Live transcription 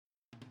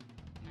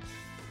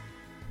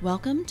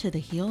Welcome to the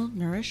Heal,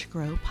 Nourish,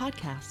 Grow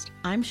podcast.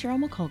 I'm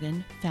Cheryl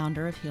McColgan,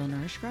 founder of Heal,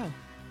 Nourish, Grow.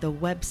 The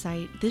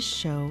website, this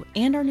show,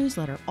 and our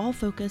newsletter all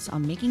focus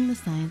on making the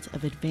science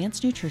of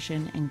advanced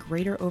nutrition and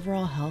greater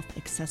overall health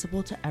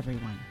accessible to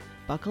everyone.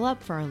 Buckle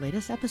up for our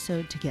latest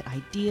episode to get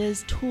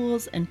ideas,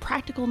 tools, and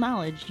practical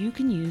knowledge you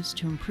can use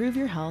to improve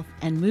your health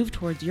and move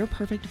towards your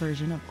perfect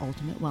version of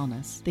ultimate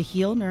wellness. The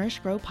Heal, Nourish,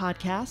 Grow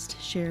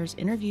podcast shares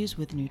interviews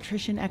with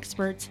nutrition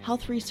experts,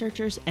 health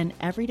researchers, and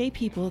everyday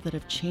people that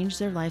have changed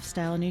their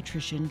lifestyle and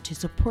nutrition to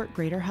support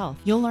greater health.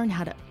 You'll learn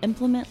how to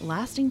implement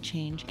lasting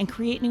change and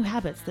create new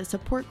habits that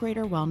support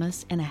greater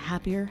wellness and a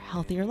happier,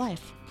 healthier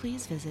life.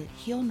 Please visit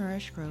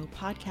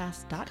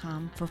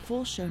healnourishgrowpodcast.com for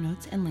full show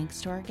notes and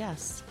links to our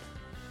guests.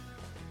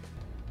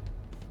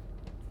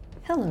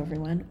 Hello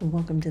everyone, and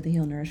welcome to the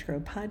Heal, Nourish, Grow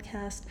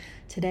podcast.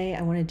 Today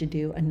I wanted to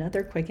do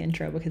another quick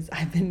intro because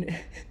I've been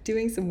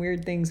doing some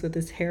weird things with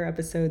this hair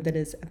episode that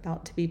is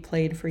about to be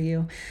played for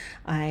you.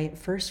 I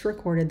first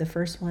recorded the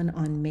first one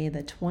on May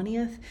the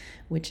 20th,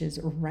 which is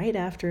right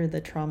after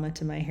the trauma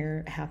to my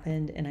hair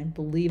happened, and I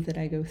believe that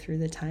I go through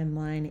the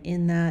timeline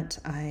in that.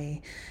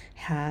 I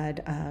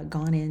had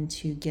gone in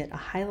to get a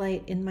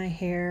highlight in my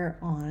hair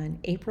on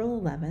April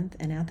 11th,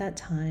 and at that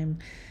time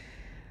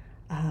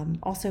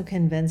also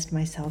convinced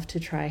myself to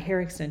try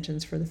hair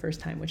extensions for the first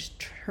time, which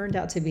turned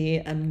out to be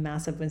a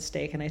massive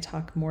mistake. And I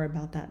talk more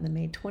about that in the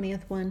May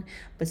 20th one.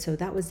 But so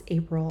that was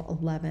April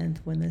 11th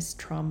when this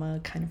trauma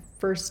kind of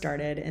first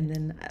started. And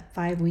then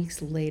 5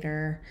 weeks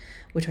later,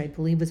 which I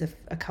believe was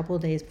a couple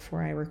of days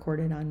before I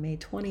recorded on May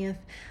 20th,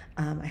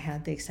 I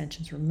had the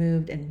extensions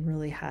removed and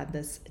really had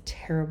this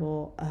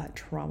terrible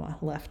trauma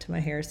left to my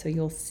hair. So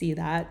you'll see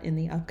that in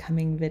the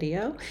upcoming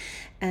video.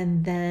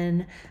 And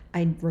then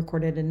I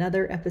recorded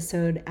another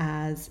episode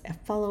as a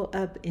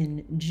follow-up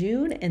in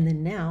June. And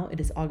then now it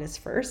is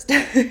August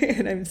 1st.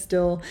 And I'm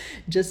still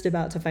just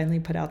about to finally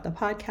put out the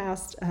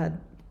podcast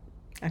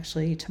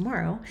actually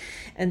tomorrow.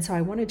 And so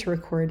I wanted to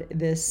record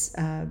this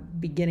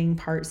beginning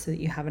part so that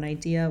you have an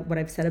idea. What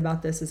I've said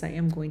about this is I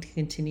am going to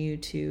continue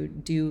to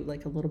do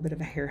like a little bit of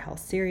a hair health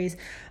series,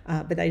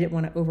 but I didn't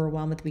want to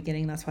overwhelm at the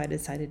beginning. That's why I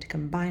decided to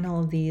combine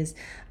all of these.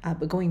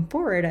 But going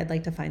forward, I'd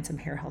like to find some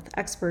hair health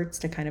experts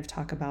to kind of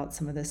talk about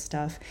some of this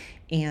stuff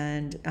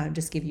and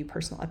just give you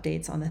personal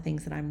updates on the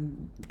things that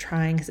I'm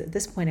trying. Because at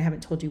this point, I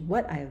haven't told you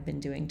what I have been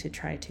doing to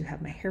try to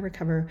have my hair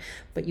recover,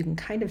 but you can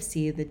kind of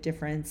see the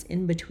difference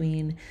in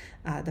between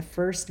the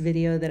first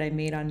video that I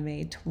made on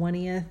May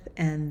 20th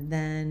and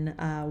then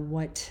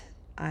what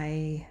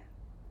I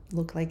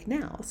look like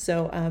now.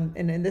 So,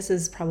 and this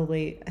is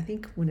probably, I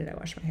think, when did I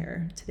wash my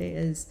hair? Today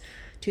is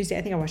Tuesday.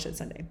 I think I washed it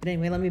Sunday. But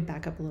anyway, let me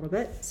back up a little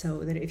bit so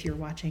that if you're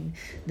watching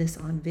this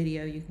on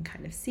video, you can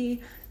kind of see.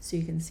 So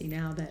you can see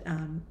now that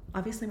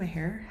obviously my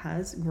hair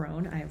has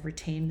grown. I have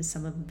retained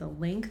some of the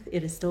length.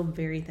 It is still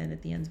very thin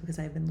at the ends because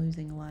I've been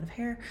losing a lot of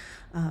hair,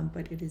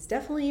 but it is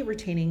definitely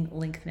retaining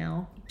length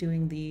now,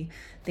 doing the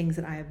things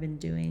that I have been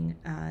doing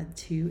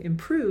to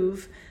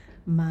improve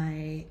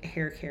my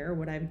hair care,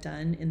 what I've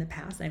done in the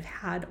past. I've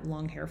had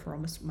long hair for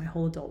almost my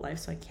whole adult life,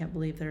 so I can't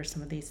believe there are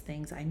some of these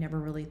things I never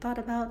really thought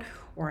about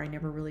or I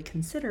never really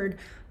considered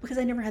because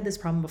I never had this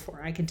problem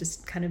before. I could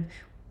just kind of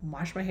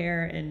wash my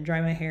hair and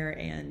dry my hair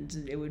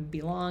and it would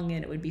be long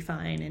and it would be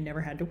fine and never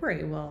had to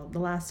worry. Well, the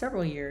last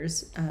several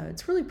years,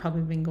 it's really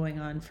probably been going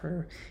on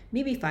for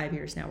maybe 5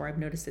 years now, where I've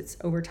noticed it's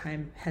over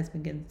time has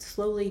been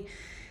slowly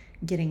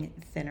getting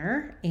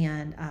thinner.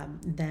 And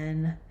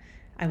then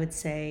I would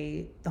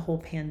say the whole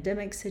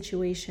pandemic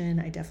situation,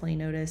 I definitely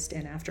noticed.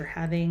 And after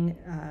having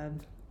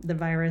the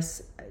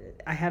virus,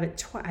 I've had it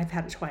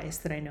twice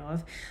that I know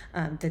of,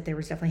 that there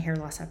was definitely hair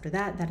loss after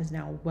that. That is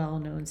now a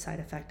well-known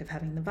side effect of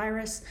having the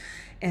virus.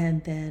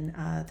 And then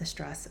the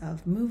stress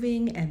of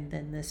moving, and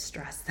then the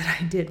stress that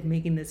I did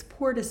making this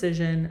poor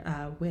decision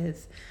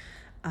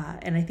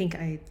and I think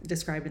I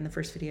described in the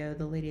first video,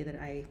 the lady that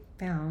I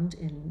found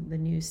in the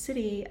new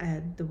city,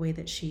 the way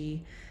that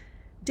she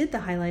did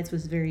the highlights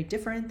was very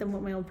different than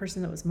what my old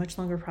person that was much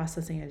longer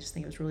processing. I just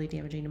think it was really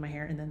damaging to my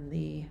hair. And then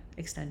the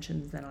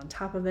extensions then on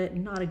top of it,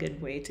 not a good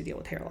way to deal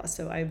with hair loss.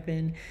 So I've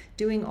been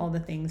doing all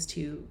the things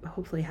to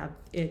hopefully have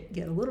it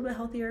get a little bit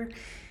healthier.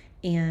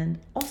 And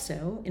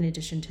also, in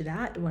addition to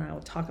that, when I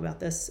will talk about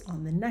this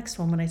on the next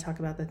one, when I talk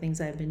about the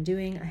things I've been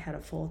doing, I had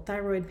a full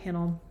thyroid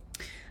panel.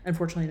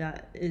 Unfortunately,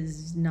 that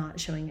is not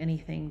showing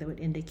anything that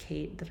would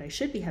indicate that I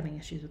should be having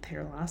issues with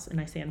hair loss.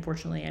 And I say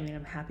unfortunately, I mean,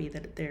 I'm happy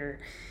that they're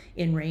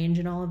in range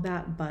and all of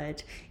that,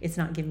 but it's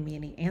not giving me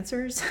any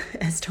answers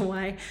as to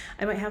why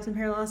I might have some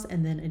hair loss.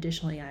 And then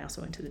additionally, I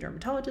also went to the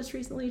dermatologist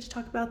recently to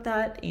talk about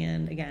that.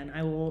 And again,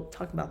 I will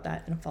talk about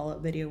that in a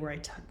follow-up video where I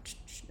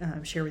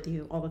share with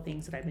you all the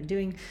things that I've been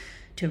doing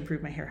to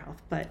improve my hair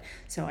health. But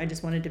so I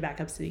just wanted to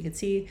back up so you could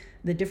see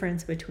the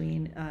difference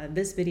between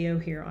this video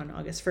here on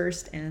August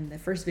 1st and the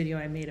first video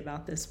I made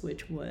about this,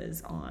 which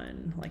was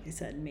on, like I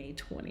said, May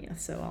 20th.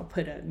 So I'll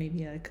put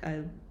maybe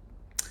a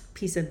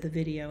piece of the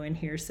video in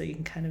here so you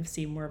can kind of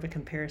see more of a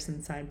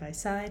comparison side by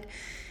side.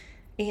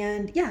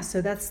 And yeah,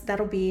 so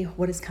that'll be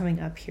what is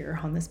coming up here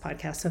on this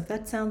podcast. So if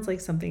that sounds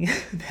like something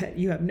that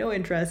you have no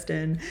interest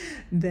in,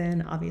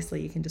 then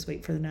obviously you can just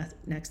wait for the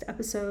next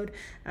episode.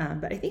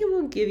 But I think it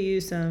will give you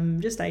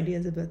some just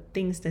ideas of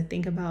things to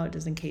think about,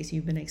 just in case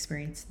you've been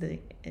experiencing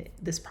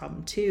this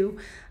problem too,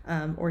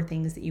 or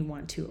things that you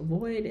want to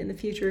avoid in the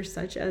future,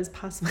 such as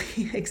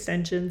possibly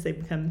extensions. They've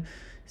become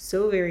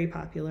so very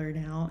popular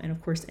now, and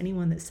of course,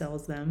 anyone that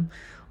sells them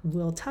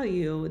will tell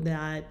you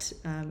that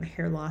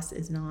hair loss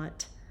is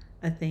not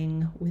a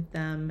thing with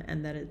them,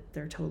 and that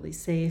they're totally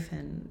safe,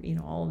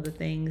 and all of the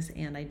things.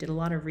 And I did a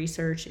lot of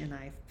research, and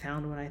I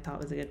found what I thought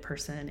was a good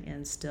person,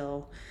 and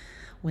still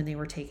when they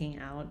were taking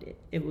out,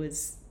 it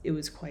was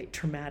quite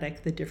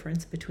traumatic, the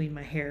difference between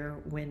my hair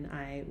when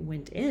I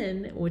went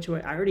in, which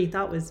I already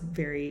thought was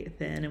very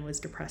thin and was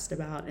depressed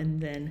about, and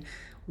then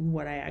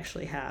what I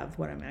actually have,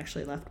 what I'm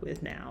actually left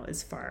with now,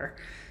 is far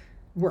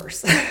worse.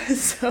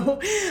 So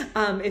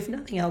if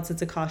nothing else,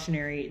 it's a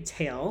cautionary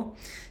tale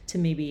to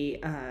maybe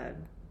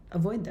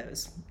avoid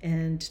those,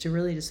 and to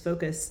really just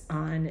focus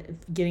on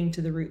getting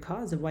to the root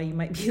cause of why you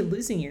might be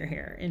losing your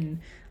hair. And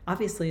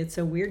obviously it's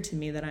so weird to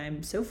me that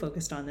I'm so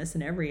focused on this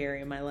in every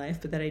area of my life,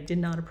 but that I did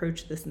not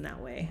approach this in that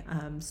way.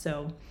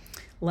 So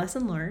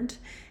lesson learned.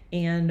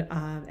 And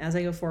as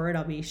I go forward,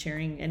 I'll be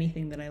sharing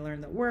anything that I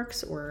learned that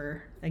works,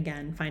 or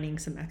again, finding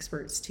some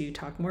experts to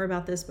talk more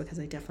about this, because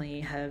I definitely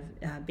have,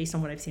 based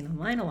on what I've seen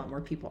online, a lot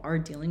more people are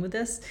dealing with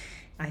this.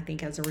 I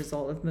think as a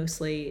result of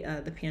mostly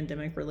the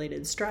pandemic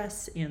related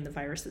stress and the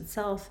virus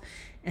itself,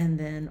 and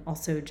then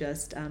also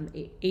just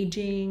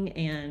aging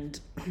and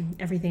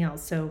everything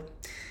else. So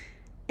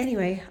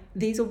anyway,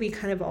 these will be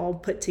kind of all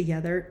put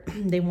together.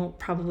 They won't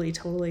probably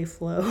totally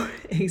flow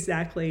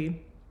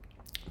exactly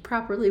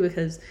properly,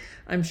 because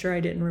I'm sure I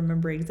didn't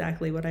remember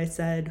exactly what I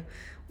said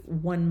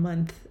 1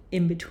 month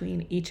in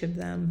between each of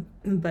them.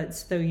 But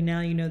so now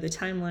you know the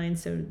timeline.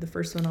 So the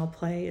first one I'll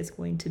play is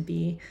going to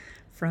be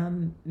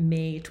from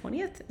May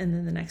 20th, and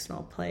then the next one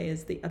I'll play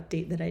is the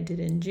update that I did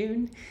in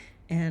June.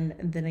 And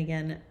then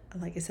again,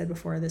 like I said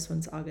before, this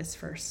one's August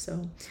 1st.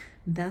 So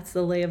that's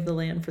the lay of the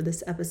land for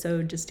this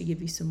episode, just to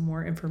give you some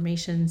more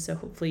information. So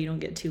hopefully you don't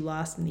get too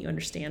lost and you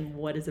understand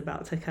what is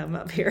about to come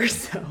up here.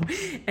 So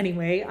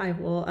anyway, I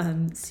will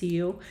see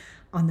you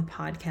on the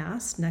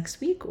podcast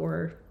next week,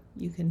 or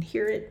you can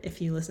hear it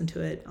if you listen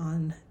to it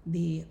on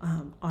the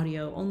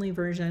audio only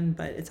version,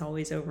 but it's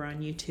always over on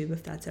YouTube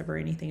if that's ever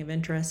anything of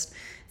interest.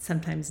 It's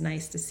sometimes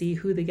nice to see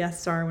who the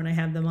guests are when I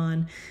have them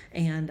on,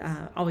 and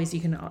always you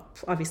can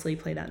obviously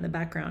play that in the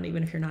background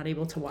even if you're not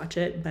able to watch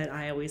it. But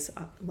I always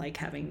like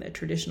having the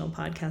traditional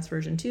podcast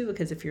version too,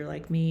 because if you're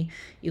like me,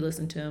 you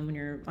listen to them when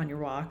you're on your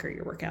walk or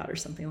your workout or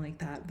something like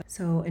that.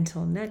 So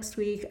until next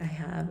week, I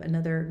have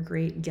another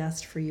great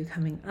guest for you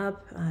coming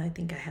up. I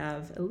think I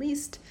have at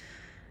least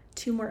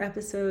 2 more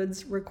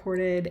episodes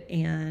recorded,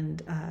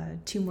 and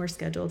 2 more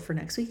scheduled for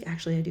next week.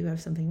 Actually, I do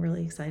have something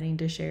really exciting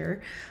to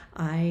share.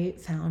 I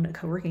found a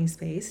co-working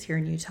space here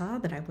in Utah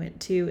that I went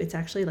to. It's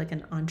actually like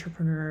an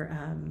entrepreneur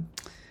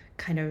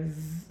kind of,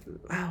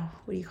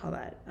 what do you call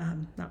that?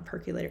 Not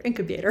percolator,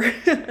 incubator,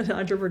 an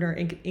entrepreneur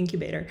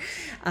incubator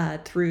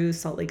through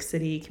Salt Lake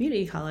City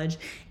Community College.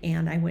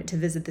 And I went to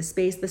visit the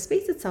space. The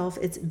space itself,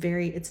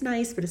 it's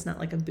nice, but it's not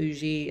like a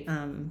bougie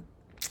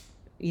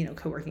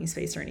co-working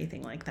space or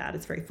anything like that.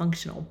 It's very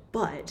functional.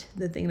 But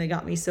the thing that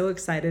got me so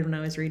excited when I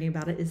was reading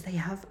about it is they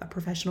have a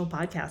professional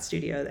podcast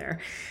studio there.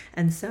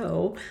 And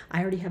so I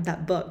already have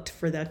that booked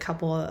for the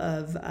couple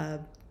of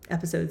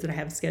episodes that I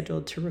have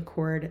scheduled to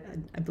record.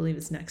 I believe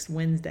it's next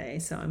Wednesday.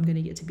 So I'm going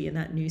to get to be in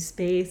that new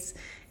space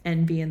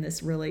and be in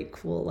this really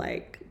cool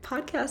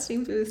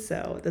podcasting booth.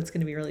 So that's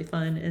going to be really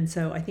fun. And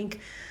so I think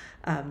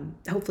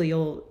hopefully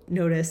you'll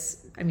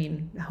notice,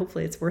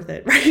 hopefully it's worth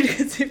it, right?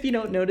 Because if you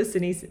don't notice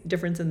any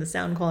difference in the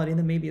sound quality,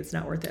 then maybe it's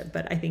not worth it,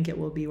 but I think it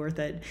will be worth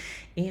it.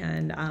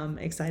 And I'm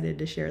excited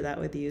to share that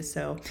with you.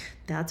 So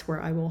that's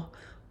where I will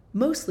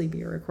mostly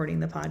be recording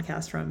the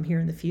podcast from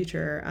here in the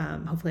future.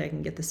 Hopefully I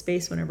can get the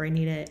space whenever I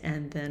need it.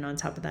 And then on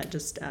top of that,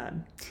 just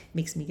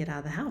makes me get out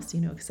of the house,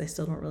 because I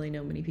still don't really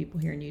know many people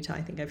here in Utah.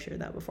 I think I've shared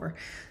that before.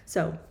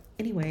 So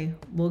anyway,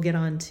 we'll get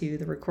on to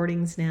the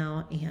recordings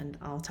now, and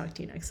I'll talk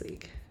to you next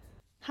week.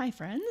 Hi,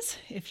 friends.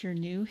 If you're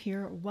new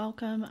here,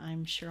 welcome.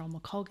 I'm Cheryl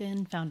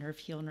McColgan, founder of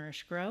Heal,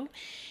 Nourish, Grow.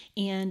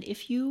 And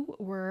if you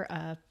were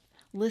a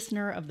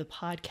listener of the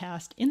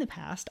podcast in the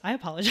past, I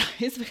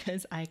apologize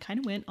because I kind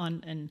of went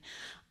on an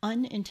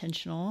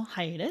unintentional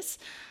hiatus.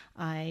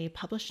 I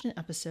published an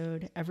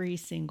episode every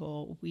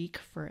single week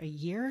for a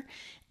year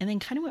and then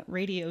kind of went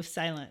radio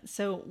silent.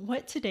 So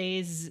what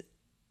today's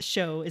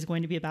show is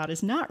going to be about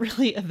is not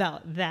really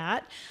about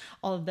that,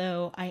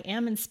 although I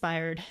am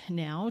inspired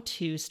now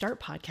to start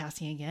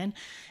podcasting again.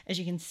 As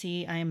you can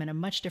see, I am in a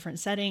much different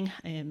setting.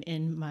 I am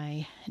in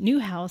my new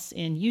house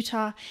in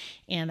Utah,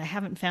 and I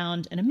haven't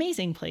found an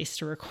amazing place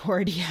to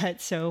record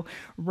yet. So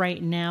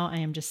right now I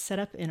am just set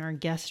up in our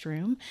guest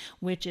room,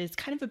 which is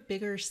kind of a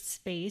bigger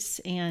space.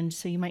 And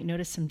so you might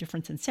notice some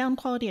difference in sound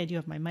quality. I do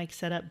have my mic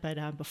set up,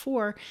 but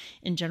before,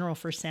 in general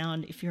for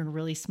sound, if you're in a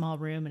really small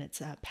room and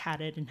it's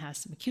padded and has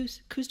some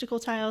acoustical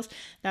tiles,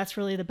 that's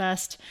really the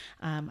best.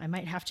 I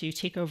might have to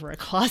take over a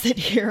closet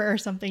here or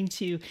something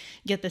to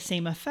get the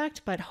same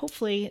effect, but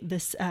hopefully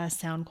this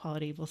sound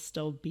quality will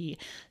still be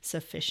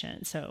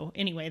sufficient. So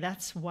anyway,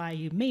 that's why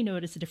you may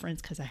notice a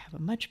difference, because I have a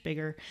much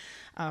bigger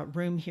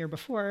room here.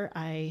 Before,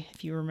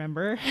 if you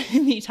remember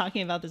me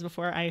talking about this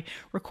before, I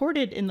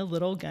recorded in the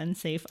little gun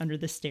safe under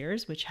the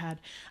stairs, which had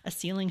a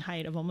ceiling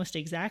height of almost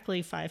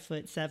exactly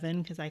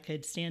 5'7", because I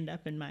could stand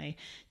up and my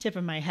tip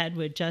of my head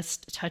would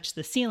just touch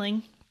the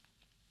ceiling.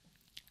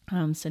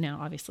 So now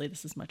obviously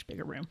this is a much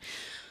bigger room.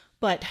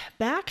 But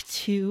back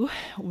to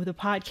the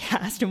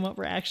podcast and what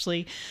we're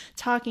actually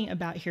talking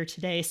about here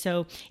today.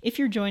 So if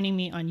you're joining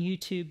me on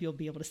YouTube, you'll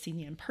be able to see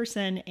me in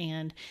person,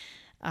 and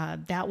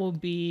that will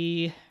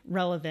be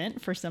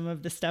relevant for some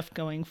of the stuff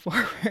going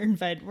forward,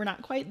 but we're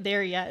not quite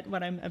there yet,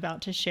 what I'm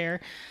about to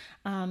share.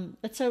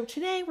 But so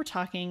today we're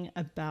talking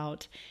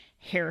about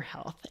hair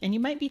health. And you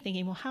might be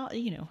thinking, well, how,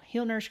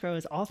 Heal, Nourish, Grow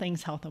is all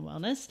things health and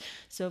wellness.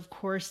 So of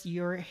course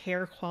your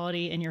hair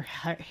quality and your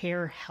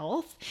hair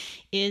health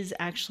is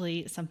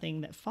actually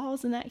something that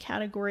falls in that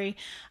category.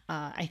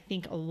 I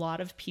think a lot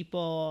of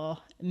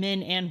people,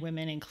 men and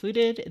women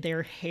included,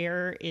 their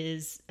hair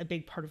is a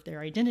big part of their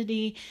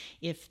identity.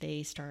 If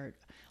they start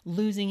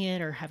losing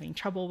it or having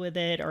trouble with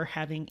it or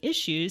having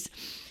issues,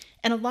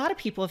 and a lot of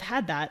people have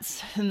had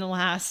that in the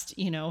last,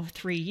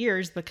 3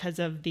 years because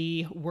of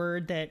the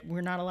word that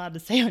we're not allowed to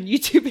say on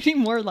YouTube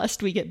anymore,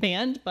 lest we get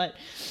banned. But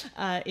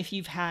if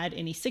you've had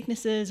any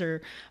sicknesses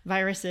or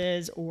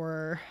viruses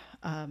or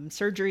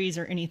surgeries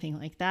or anything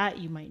like that,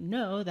 you might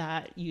know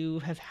that you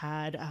have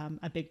had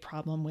a big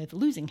problem with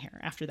losing hair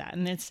after that.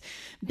 And it's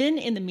been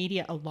in the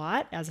media a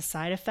lot as a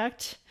side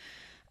effect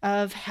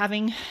of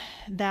having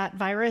that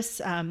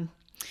virus.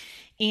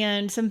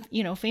 And some,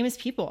 famous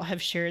people have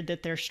shared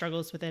that their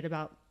struggles with it,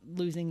 about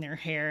losing their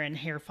hair and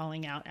hair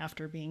falling out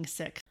after being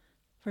sick.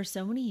 For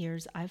so many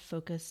years, I've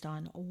focused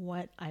on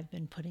what I've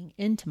been putting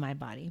into my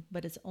body,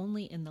 but it's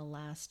only in the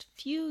last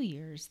few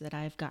years that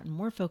I've gotten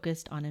more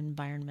focused on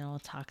environmental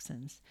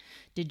toxins.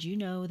 Did you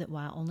know that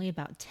while only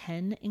about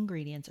 10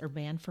 ingredients are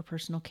banned for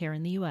personal care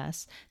in the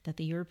US, that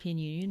the European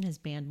Union has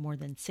banned more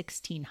than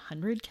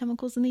 1,600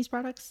 chemicals in these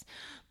products?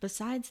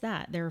 Besides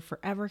that, there are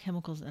forever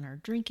chemicals in our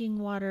drinking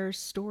water,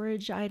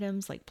 storage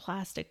items like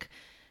plastic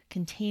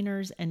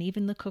containers, and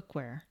even the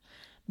cookware.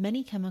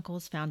 Many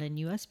chemicals found in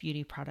U.S.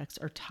 beauty products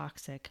are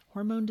toxic,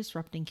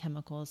 hormone-disrupting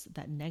chemicals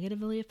that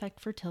negatively affect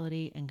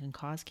fertility and can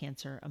cause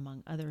cancer,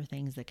 among other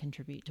things that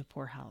contribute to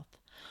poor health.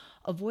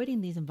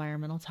 Avoiding these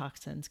environmental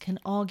toxins can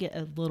all get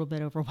a little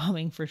bit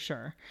overwhelming for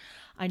sure.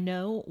 I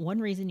know one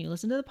reason you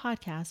listen to the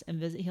podcast and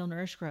visit Heal,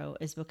 Nourish, Grow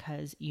is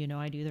because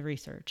I do the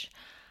research.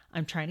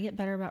 I'm trying to get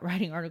better about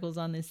writing articles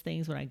on these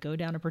things when I go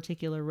down a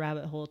particular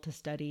rabbit hole to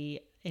study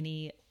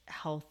any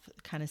health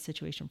kind of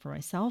situation for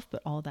myself,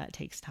 but all that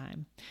takes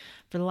time.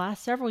 For the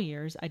last several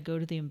years, I'd go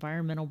to the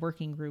Environmental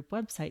Working Group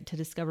website to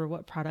discover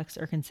what products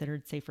are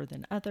considered safer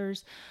than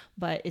others,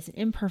 but it's an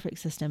imperfect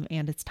system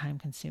and it's time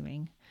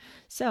consuming.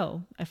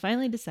 So I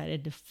finally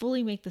decided to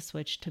fully make the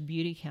switch to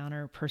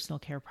Beautycounter personal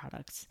care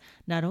products.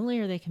 Not only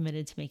are they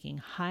committed to making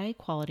high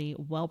quality,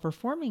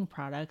 well-performing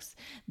products,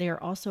 they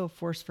are also a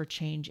force for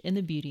change in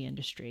the beauty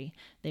industry.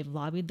 They've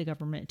lobbied the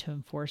government to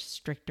enforce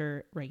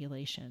stricter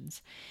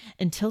regulations.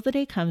 Until the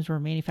day comes where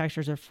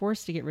manufacturers are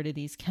forced to get rid of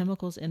these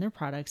chemicals in their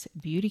products,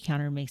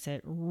 Beautycounter makes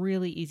it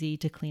really easy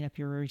to clean up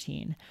your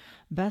routine.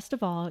 Best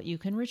of all, you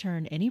can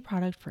return any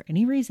product for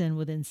any reason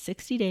within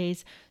 60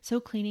 days, so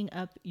cleaning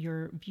up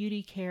your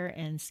beauty care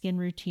and skin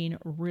routine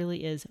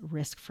really is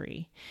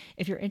risk-free.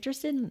 If you're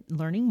interested in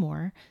learning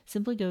more,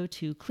 simply go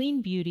to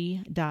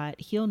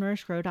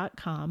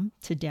cleanbeauty.healnourishgrow.com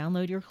to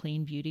download your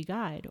Clean Beauty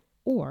Guide.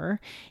 Or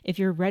if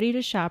you're ready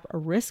to shop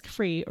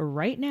risk-free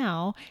right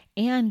now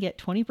and get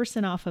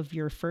 20% off of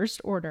your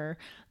first order,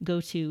 go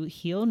to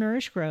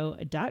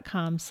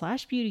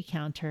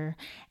healnourishgrow.com/beautycounter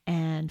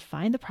and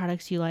find the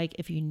products you like.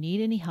 If you need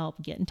any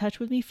help, get in touch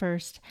with me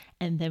first.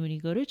 And then when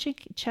you go to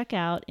check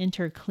out,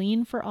 enter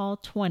Clean for All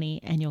 20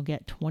 and you'll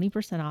get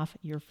 20% off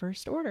your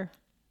first order.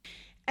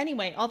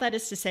 Anyway, all that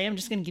is to say, I'm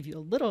just going to give you a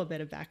little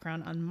bit of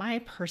background on my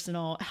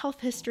personal health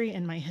history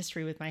and my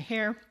history with my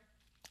hair.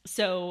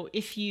 So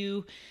if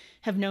you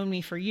have known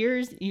me for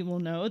years, you will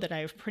know that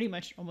I've pretty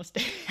much almost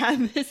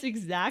had this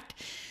exact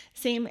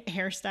same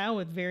hairstyle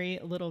with very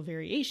little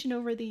variation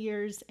over the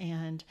years.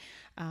 And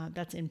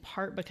that's in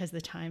part because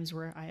the times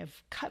where I have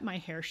cut my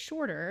hair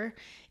shorter,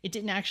 it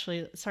didn't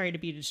actually, sorry to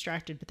be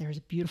distracted, but there's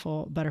a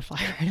beautiful butterfly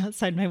right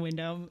outside my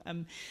window.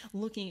 I'm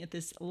looking at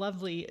this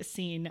lovely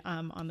scene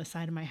on the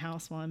side of my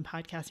house while I'm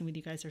podcasting with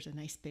you guys. There's a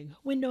nice big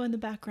window in the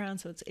background,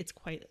 so it's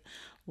quite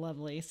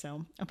lovely.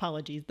 So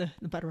apologies, the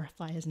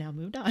butterfly has now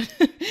moved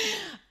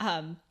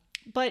on.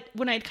 But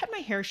when I'd cut my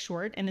hair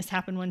short, and this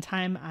happened one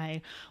time,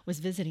 I was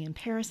visiting in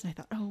Paris, and I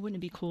thought, oh, wouldn't it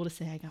be cool to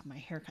say I got my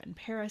hair cut in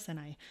Paris? And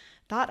I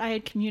thought I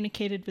had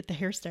communicated with the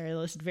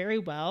hairstylist very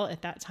well.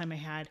 At that time, I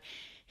had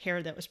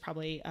hair that was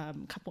probably a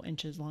couple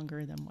inches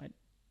longer than what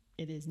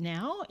it is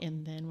now.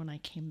 And then when I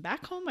came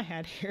back home, I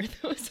had hair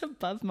that was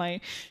above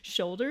my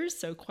shoulders,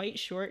 so quite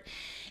short.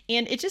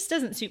 And it just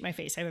doesn't suit my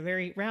face. I have a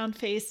very round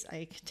face.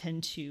 I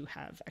tend to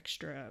have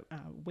extra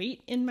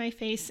weight in my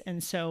face.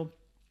 And so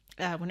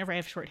whenever I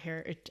have short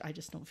hair, I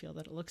just don't feel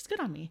that it looks good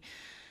on me.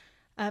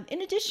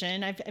 In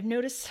addition, I've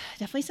noticed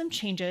definitely some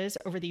changes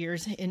over the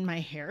years in my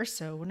hair.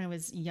 So when I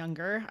was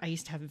younger, I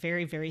used to have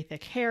very, very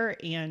thick hair,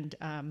 and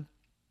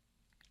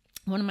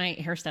one of my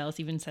hairstylists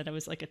even said I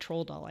was like a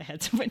troll doll. I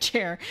had so much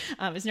hair.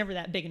 It was never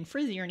that big and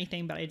frizzy or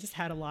anything, but I just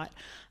had a lot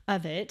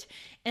of it.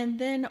 And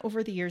then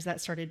over the years,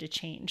 that started to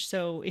change.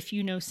 So if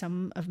you know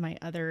some of my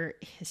other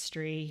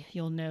history,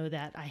 you'll know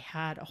that I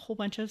had a whole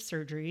bunch of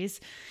surgeries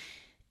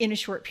in a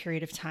short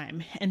period of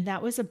time. And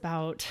that was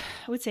about,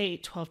 I would say,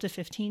 12 to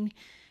 15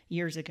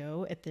 years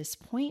ago at this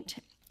point.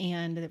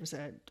 And there was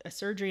a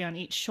surgery on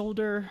each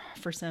shoulder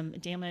for some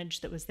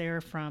damage that was there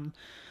from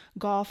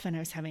golf, and I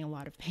was having a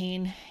lot of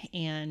pain.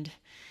 And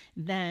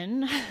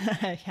then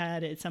I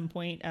had at some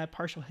point a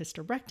partial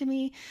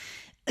hysterectomy.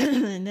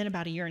 And then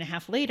about a year and a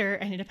half later,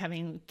 I ended up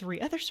having 3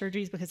 other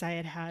surgeries because I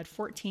had had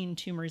 14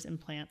 tumors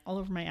implant all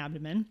over my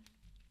abdomen.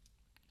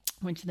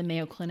 Went to the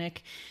Mayo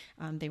Clinic.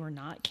 They were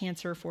not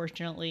cancer,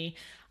 fortunately.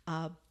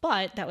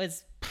 But that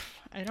was,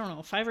 I don't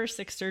know, 5 or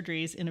 6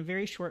 surgeries in a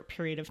very short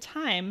period of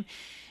time.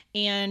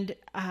 And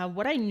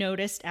what I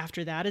noticed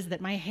after that is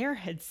that my hair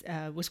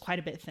was quite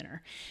a bit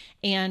thinner.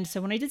 And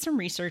so when I did some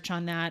research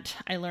on that,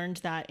 I learned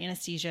that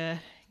anesthesia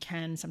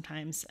can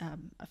sometimes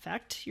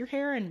affect your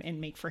hair and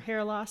make for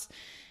hair loss.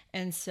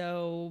 And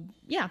so,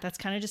 yeah, that's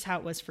kind of just how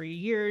it was for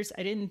years.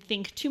 I didn't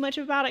think too much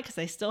about it because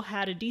I still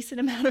had a decent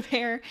amount of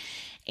hair.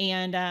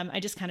 And I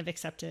just kind of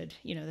accepted,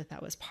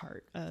 that was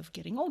part of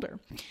getting older.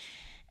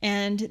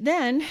 And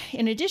then,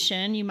 in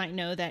addition, you might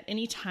know that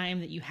anytime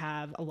that you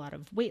have a lot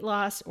of weight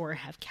loss or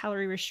have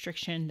calorie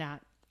restriction,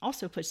 that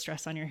also puts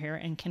stress on your hair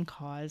and can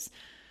cause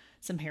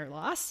some hair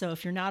loss. So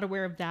if you're not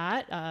aware of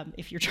that,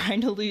 if you're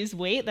trying to lose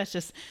weight, that's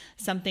just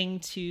something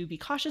to be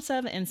cautious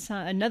of. And so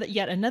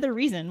another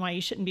reason why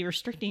you shouldn't be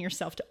restricting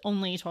yourself to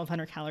only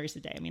 1,200 calories a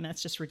day. I mean,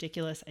 that's just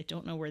ridiculous. I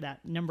don't know where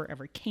that number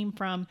ever came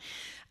from.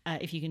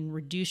 If you can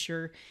reduce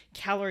your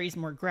calories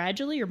more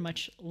gradually, you're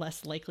much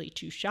less likely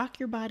to shock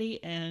your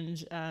body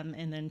and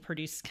then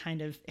produce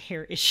kind of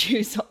hair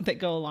issues that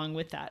go along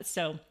with that.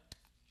 So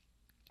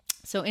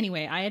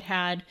anyway, I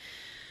had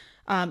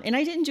and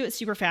I didn't do it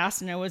super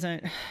fast, and I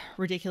wasn't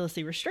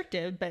ridiculously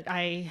restrictive, but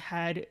I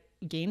had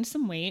gained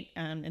some weight.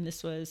 And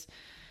this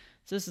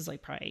is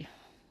like probably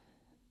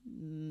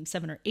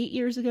 7 or 8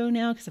 years ago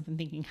now, because I've been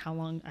thinking how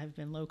long I've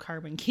been low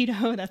carb and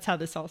keto. That's how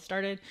this all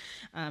started.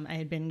 I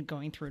had been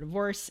going through a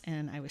divorce,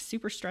 and I was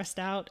super stressed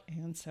out.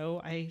 And so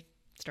I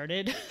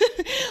started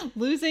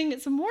losing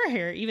some more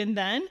hair even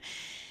then.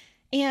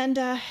 And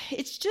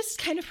it's just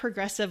kind of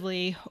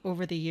progressively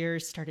over the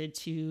years started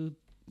to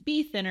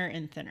be thinner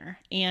and thinner.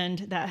 And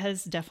that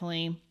has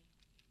definitely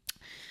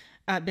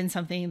been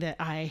something that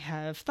I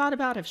have thought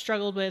about, have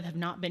struggled with, have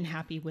not been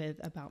happy with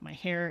about my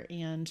hair.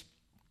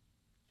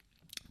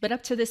 But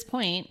up to this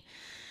point,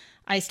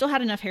 I still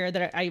had enough hair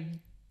that I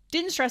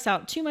didn't stress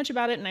out too much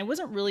about it. And I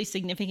wasn't really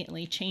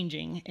significantly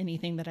changing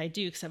anything that I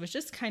do, because I was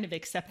just kind of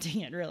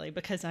accepting it, really,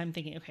 because I'm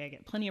thinking, okay, I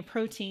get plenty of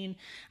protein.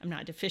 I'm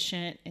not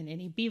deficient in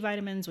any B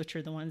vitamins, which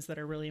are the ones that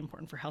are really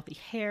important for healthy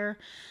hair.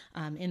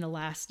 In the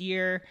last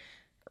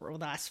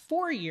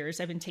 4 years,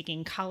 I've been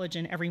taking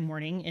collagen every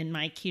morning in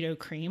my keto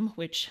cream,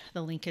 which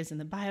the link is in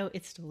the bio.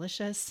 It's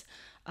delicious.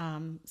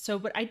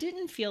 But I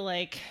didn't feel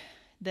like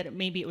that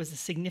maybe it was a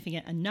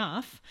significant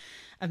enough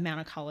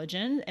amount of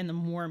collagen. And the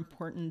more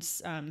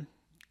importance,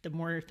 the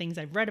more things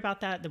I've read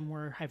about that, the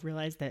more I've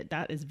realized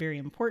that is very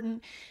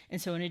important. And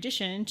so in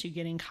addition to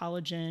getting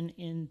collagen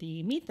in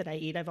the meat that I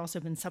eat, I've also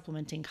been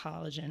supplementing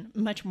collagen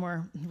much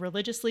more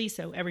religiously.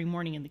 So every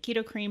morning in the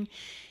keto cream.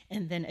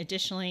 And then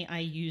additionally, I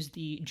use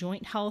the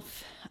joint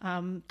health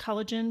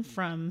collagen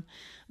from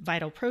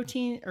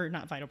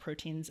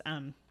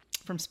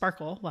from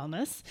Sparkle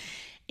Wellness,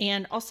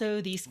 and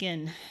also the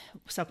skin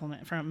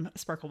supplement from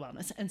Sparkle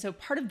Wellness. And so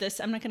part of this,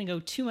 I'm not going to go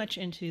too much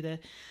into the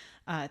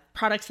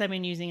products I've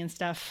been using and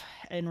stuff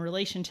in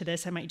relation to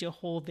this. I might do a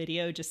whole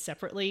video just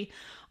separately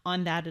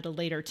on that at a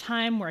later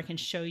time, where I can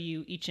show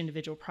you each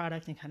individual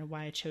product and kind of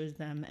why I chose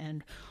them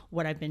and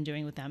what I've been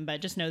doing with them.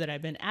 But just know that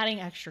I've been adding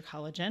extra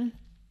collagen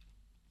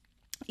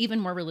even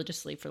more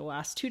religiously for the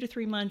last 2 to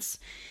 3 months.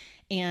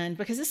 And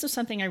because this was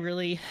something I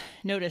really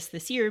noticed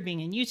this year being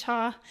in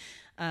Utah,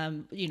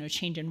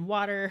 change in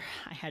water,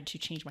 I had to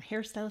change my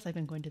hairstylist. I've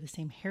been going to the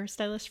same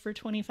hairstylist for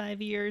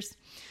 25 years.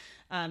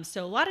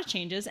 So a lot of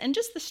changes, and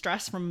just the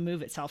stress from a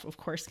move itself, of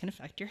course, can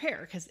affect your hair,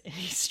 because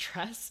any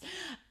stress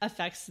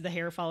affects the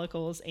hair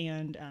follicles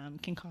and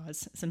can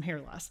cause some hair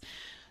loss.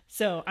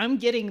 So I'm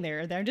getting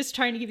there. I'm just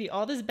trying to give you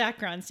all this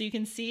background so you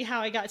can see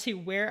how I got to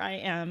where I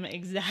am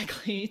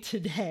exactly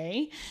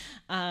today.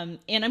 And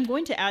I'm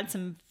going to add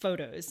some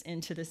photos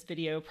into this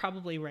video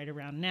probably right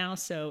around now.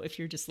 So if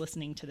you're just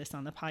listening to this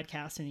on the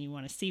podcast and you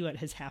want to see what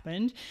has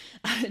happened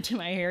to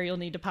my hair, you'll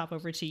need to pop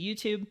over to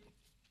YouTube.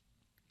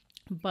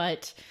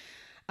 But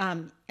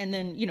and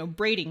then,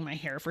 braiding my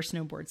hair for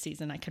snowboard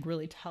season, I could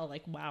really tell,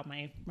 like, wow,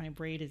 my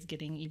braid is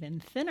getting even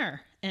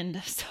thinner.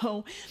 And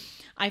so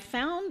I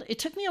found, it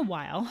took me a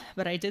while,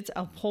 but I did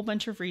a whole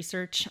bunch of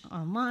research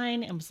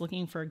online and was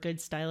looking for a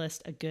good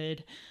stylist, a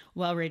good,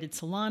 well-rated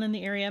salon in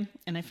the area.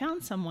 And I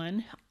found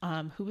someone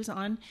who was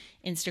on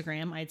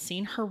Instagram. I'd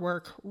seen her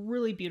work,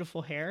 really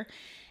beautiful hair.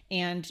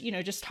 And,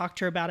 just talked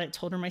to her about it,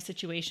 told her my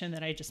situation,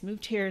 that I just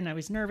moved here and I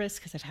was nervous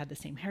because I've had the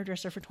same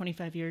hairdresser for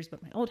 25 years,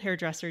 but my old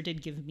hairdresser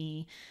did give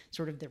me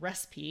sort of the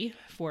recipe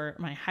for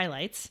my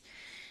highlights.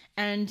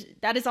 And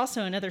that is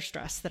also another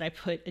stress that I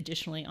put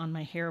additionally on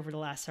my hair over the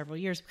last several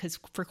years, because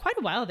for quite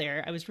a while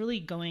there, I was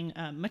really going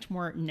much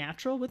more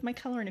natural with my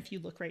color. And if you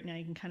look right now,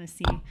 you can kind of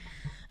see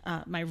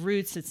my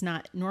roots. It's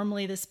not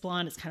normally this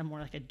blonde. It's kind of more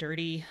like a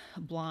dirty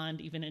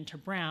blonde, even into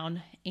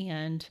brown.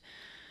 And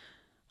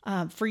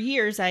for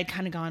years, I had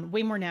kind of gone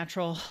way more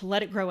natural,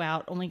 let it grow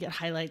out, only get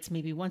highlights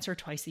maybe once or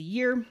twice a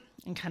year,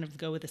 and kind of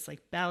go with this like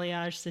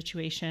balayage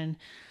situation.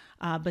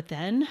 But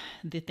then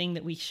the thing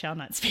that we shall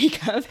not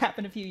speak of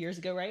happened a few years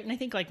ago, right? And I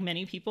think, like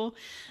many people,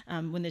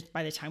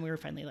 by the time we were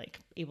finally like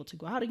able to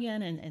go out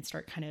again and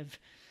start kind of,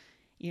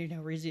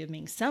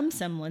 resuming some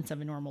semblance of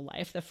a normal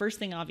life, the first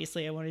thing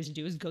obviously I wanted to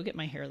do was go get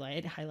my hair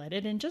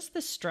highlighted, and just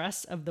the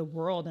stress of the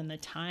world and the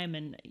time.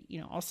 And,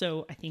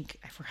 also I think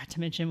I forgot to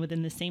mention,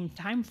 within the same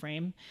time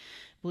frame,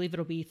 I believe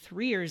it'll be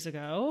 3 years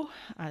ago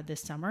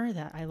this summer,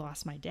 that I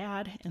lost my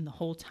dad. And the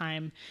whole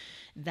time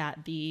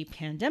that the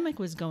pandemic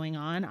was going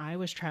on, I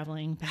was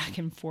traveling back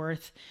and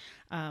forth,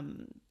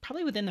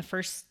 probably within the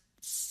first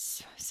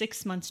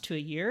 6 months to a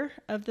year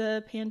of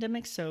the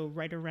pandemic. So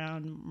right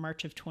around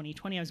March of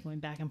 2020, I was going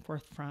back and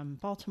forth from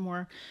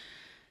Baltimore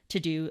to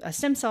do a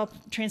stem cell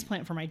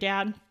transplant for my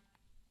dad.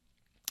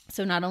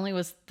 So not only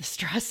was the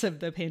stress of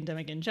the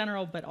pandemic in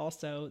general, but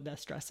also the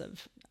stress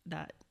of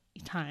that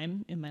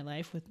time in my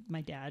life with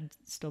my dad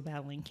still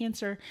battling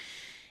cancer.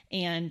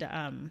 And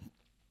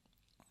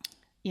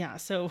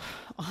so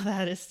all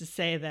that is to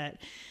say that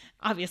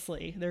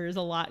obviously there is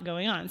a lot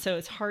going on. So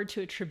it's hard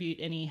to attribute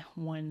any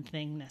one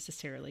thing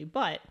necessarily.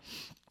 But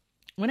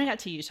when I got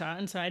to Utah,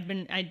 and so I'd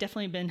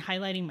definitely been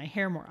highlighting my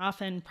hair more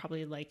often,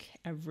 probably like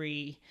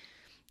every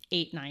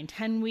 8, 9,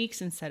 10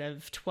 weeks instead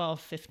of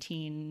 12,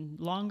 15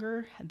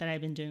 longer that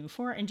I've been doing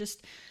before, and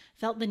just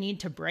felt the need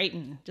to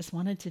brighten, just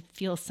wanted to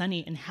feel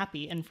sunny and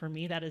happy. And for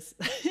me, that is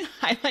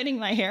highlighting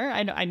my hair.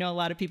 I know a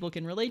lot of people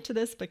can relate to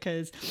this,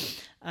 because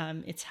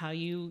it's how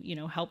you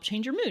help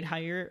change your mood, how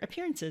your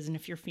appearance is, and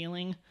if you're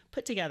feeling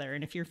put together,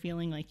 and if you're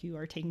feeling like you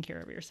are taking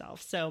care of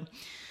yourself. So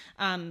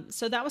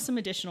that was some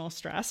additional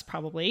stress,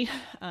 probably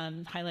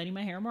highlighting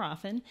my hair more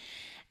often.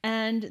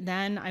 And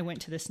then I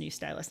went to this new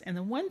stylist. And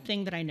the one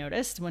thing that I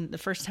noticed when the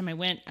first time I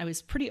went, I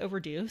was pretty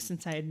overdue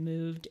since I had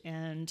moved.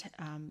 And,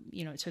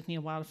 it took me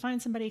a while to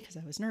find somebody because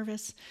I was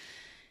nervous.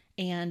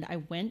 And I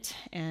went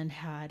and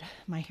had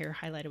my hair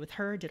highlighted with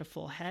her, did a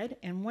full head.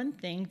 And one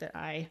thing that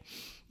I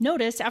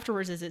noticed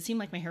afterwards is it seemed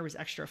like my hair was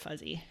extra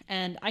fuzzy.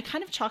 And I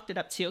kind of chalked it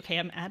up to, okay,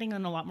 I'm adding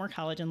on a lot more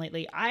collagen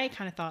lately. I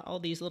kind of thought all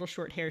these little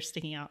short hairs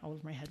sticking out all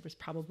over my head was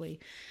probably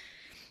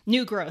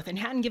new growth, and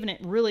hadn't given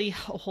it really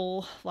a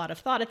whole lot of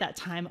thought at that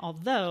time.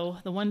 Although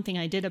the one thing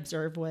I did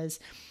observe was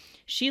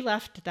she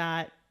left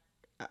that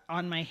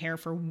on my hair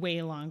for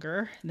way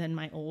longer than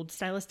my old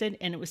stylist did.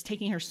 And it was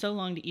taking her so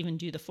long to even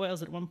do the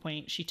foils. At one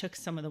point, she took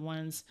some of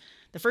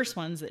the first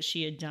ones that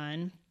she had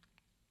done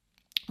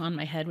on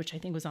my head, which I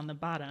think was on the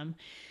bottom,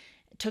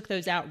 took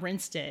those out,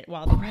 rinsed it,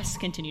 while the rest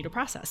continued to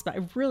process. But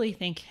I really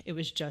think it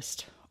was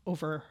just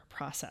over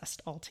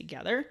processed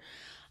altogether.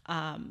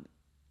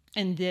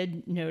 And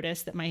did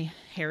notice that my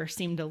hair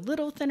seemed a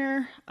little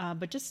thinner,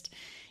 but just,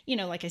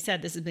 like I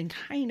said, this has been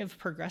kind of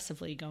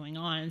progressively going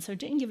on. So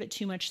didn't give it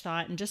too much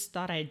thought, and just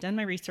thought I had done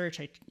my research.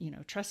 I,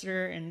 trusted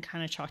her, and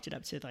kind of chalked it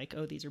up to like,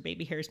 oh, these are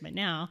baby hairs. But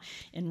now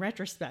in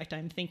retrospect,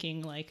 I'm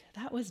thinking like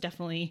that was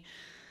definitely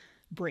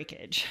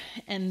breakage.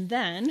 And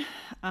then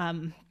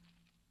had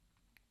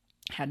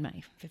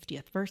my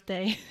 50th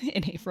birthday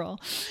in April,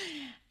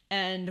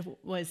 and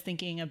was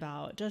thinking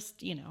about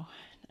just,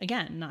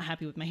 again, not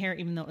happy with my hair,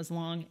 even though it was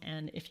long.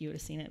 And if you would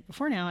have seen it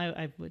before now,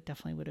 I would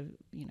definitely have,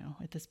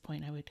 at this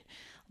point, I would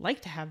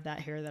like to have that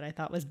hair that I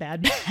thought was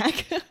bad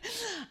back.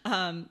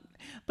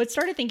 But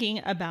started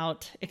thinking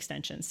about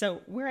extensions.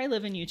 So where I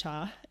live in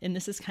Utah, and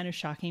this is kind of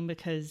shocking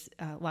because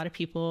a lot of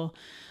people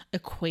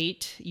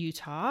equate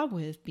Utah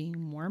with being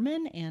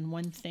Mormon. And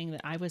one thing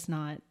that I was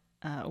not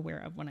aware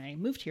of when I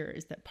moved here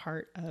is that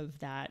part of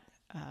that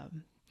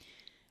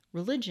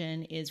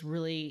religion is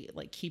really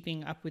like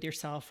keeping up with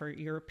yourself or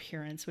your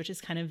appearance, which is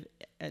kind of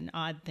an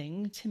odd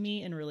thing to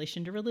me in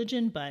relation to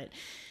religion, but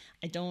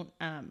I don't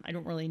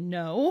really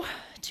know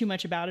too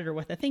much about it or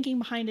what the thinking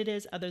behind it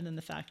is, other than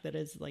the fact that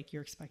is like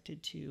you're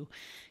expected to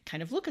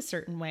kind of look a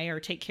certain way or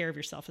take care of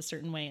yourself a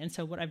certain way. And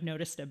so what I've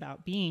noticed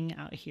about being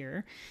out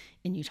here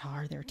in Utah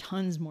are there are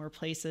tons more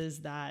places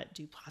that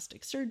do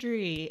plastic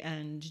surgery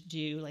and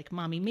do like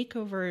mommy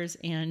makeovers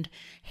and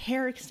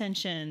hair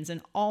extensions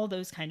and all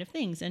those kind of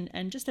things.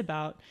 And just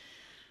about,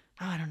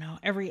 I don't know,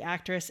 every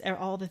actress,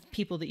 all the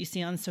people that you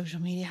see on social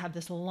media have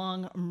this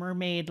long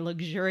mermaid,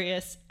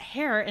 luxurious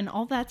hair, and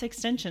all that's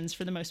extensions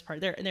for the most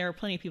part. There are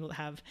plenty of people that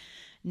have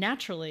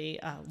naturally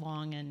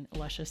long and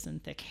luscious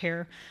and thick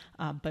hair,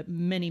 but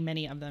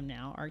many of them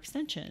now are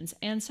extensions.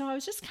 And so I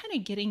was just kind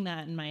of getting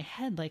that in my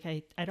head. Like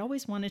I'd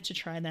always wanted to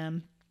try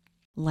them.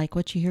 Like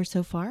what you hear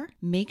so far?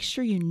 Make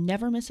sure you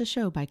never miss a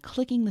show by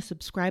clicking the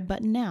subscribe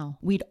button now.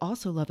 We'd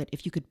also love it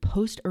if you could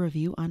post a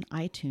review on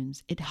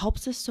iTunes. It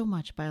helps us so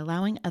much by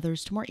allowing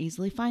others to more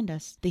easily find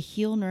us. The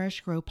Heal,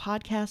 Nourish, Grow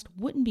podcast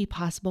wouldn't be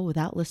possible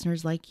without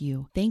listeners like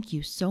you. Thank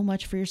you so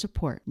much for your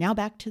support. Now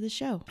back to the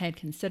show. I had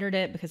considered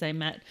it because I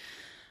met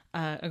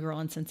a girl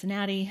in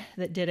Cincinnati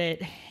that did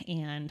it,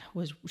 and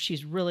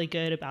she's really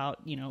good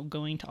about,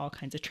 going to all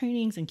kinds of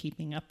trainings and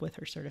keeping up with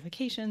her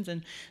certifications.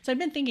 And so I've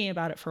been thinking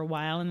about it for a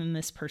while. And then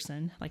this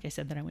person, like I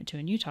said, that I went to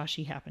in Utah,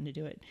 she happened to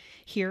do it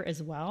here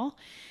as well.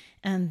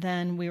 And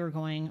then we were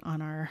going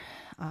on our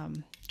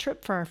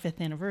trip for our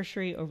 5th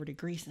anniversary over to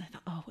Greece. And I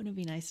thought, wouldn't it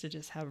be nice to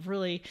just have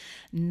really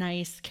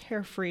nice,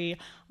 carefree,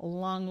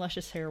 long,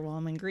 luscious hair while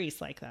I'm in Greece?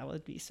 Like that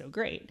would be so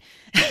great.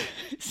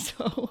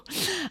 So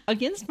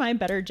against my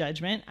better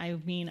judgment, I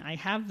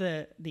have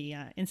the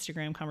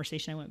Instagram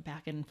conversation. I went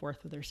back and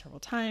forth with her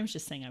several times,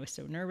 just saying I was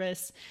so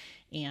nervous.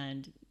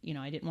 And,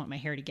 I didn't want my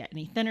hair to get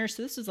any thinner.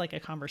 So this was like a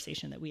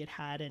conversation that we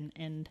had.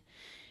 And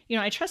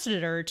I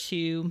trusted her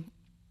to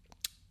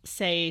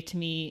say to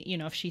me,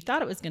 if she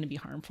thought it was going to be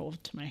harmful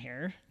to my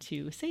hair,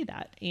 to say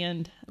that.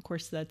 And of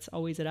course, that's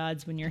always at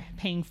odds when you're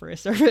paying for a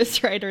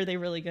service, right? Are they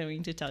really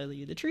going to tell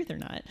you the truth or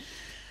not?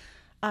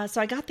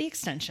 So I got the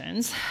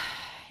extensions,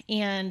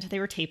 and they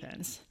were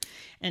tape-ins.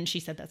 And she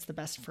said that's the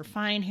best for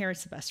fine hair.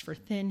 It's the best for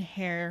thin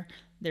hair.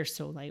 They're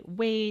so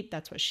lightweight.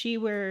 That's what she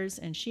wears.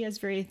 And she has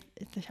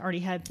already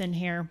had thin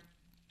hair.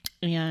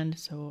 And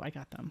so I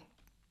got them.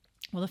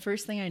 Well, the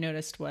first thing I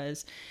noticed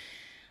was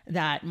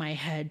that my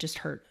head just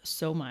hurt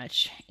so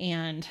much.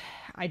 And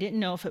I didn't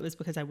know if it was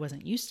because I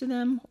wasn't used to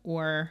them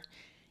or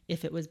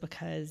if it was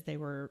because they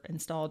were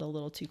installed a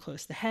little too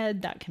close to the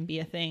head. That can be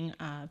a thing.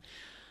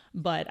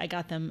 But I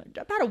got them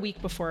about a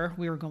week before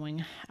we were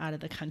going out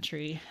of the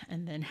country,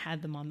 and then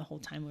had them on the whole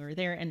time we were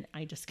there. And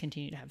I just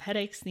continued to have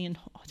headaches the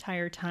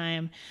entire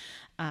time.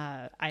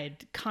 I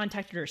had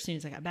contacted her as soon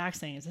as I got back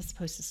saying, is this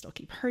supposed to still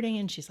keep hurting?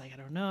 And she's like, I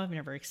don't know. I've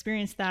never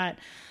experienced that.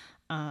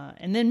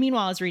 And then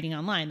meanwhile, I was reading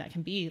online, that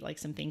can be like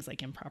some things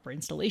like improper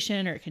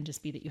installation, or it can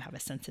just be that you have a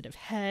sensitive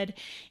head.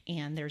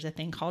 And there's a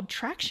thing called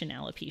traction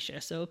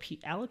alopecia. So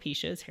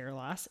alopecia is hair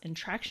loss, and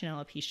traction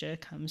alopecia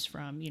comes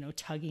from,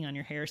 tugging on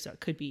your hair. So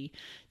it could be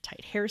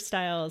tight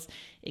hairstyles.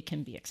 It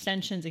can be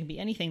extensions. It can be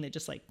anything that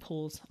just like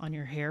pulls on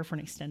your hair for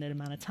an extended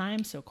amount of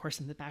time. So of course,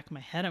 in the back of my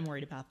head, I'm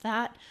worried about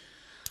that.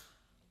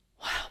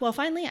 Well,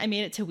 finally I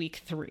made it to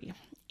week 3.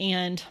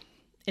 And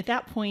at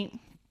that point,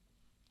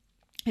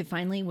 it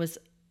finally was,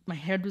 my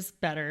head was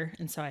better.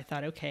 And so I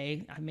thought,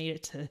 okay, I made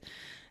it to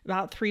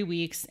about 3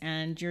 weeks,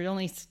 and you're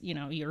only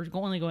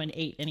going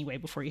 8 anyway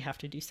before you have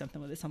to do something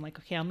with it. So I'm like,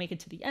 okay, I'll make it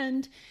to the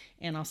end,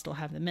 and I'll still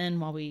have them in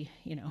while we,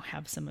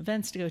 have some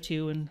events to go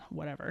to and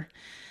whatever.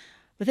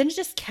 But then it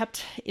just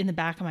kept in the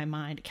back of my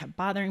mind. It kept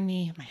bothering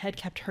me. My head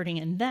kept hurting.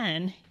 And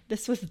then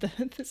this was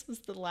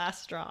the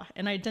last straw.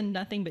 And I'd done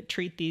nothing but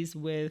treat these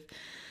with,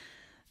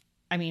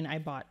 I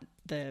bought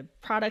the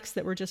products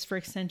that were just for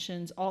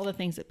extensions, all the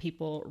things that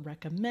people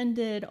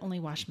recommended, only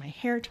washed my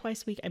hair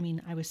twice a week.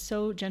 I was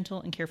so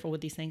gentle and careful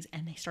with these things,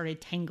 and they started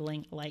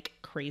tangling like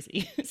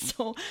crazy.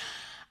 So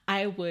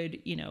I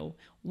would,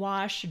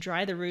 wash,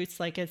 dry the roots,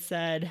 like it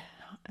said,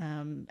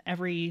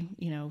 every,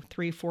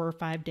 3, 4, or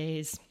 5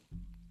 days.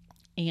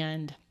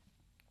 And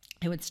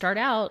it would start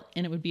out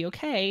and it would be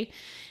okay.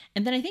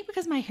 And then I think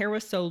because my hair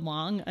was so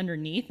long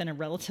underneath and a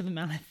relative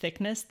amount of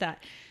thickness,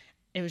 that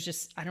it was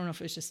just, I don't know if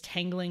it was just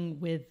tangling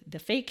with the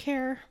fake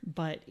hair,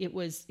 but it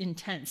was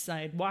intense.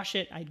 I'd wash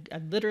it.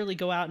 I'd literally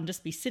go out and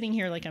just be sitting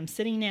here like I'm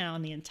sitting now,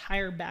 and the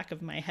entire back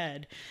of my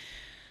head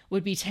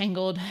would be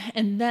tangled.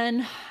 And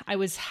then I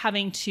was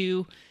having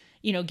to,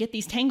 get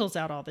these tangles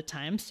out all the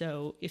time.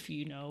 So if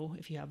you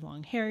have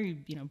long hair, you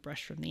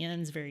brush from the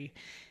ends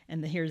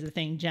and here's the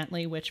thing,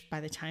 gently, which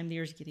by the time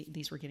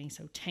these were getting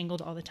so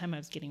tangled all the time, I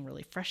was getting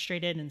really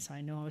frustrated. And so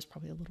I know I was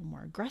probably a little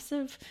more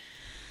aggressive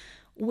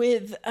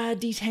with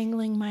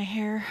detangling my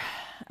hair.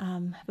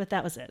 But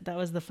that was it. That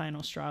was the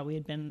final straw. We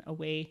had been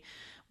away.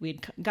 We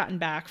had gotten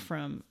back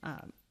from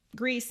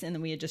Greece, and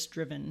then we had just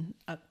driven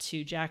up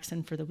to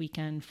Jackson for the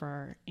weekend for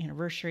our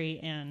anniversary.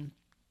 And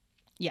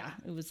yeah,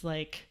 it was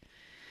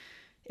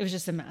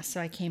just a mess.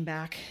 So I came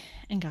back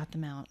and got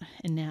them out.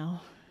 And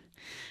now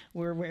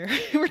we're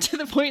to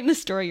the point in the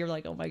story. You're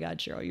like, oh my God,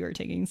 Cheryl, you are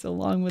taking so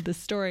long with this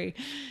story.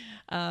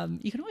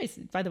 You can always,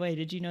 by the way,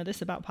 did you know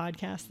this about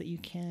podcasts, that you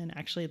can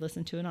actually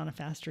listen to it on a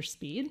faster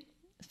speed?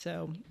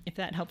 So if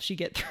that helps you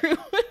get through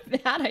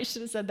that, I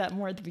should have said that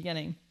more at the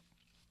beginning.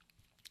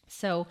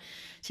 So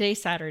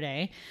today's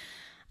Saturday.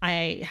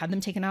 I had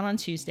them taken out on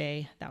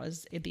Tuesday. That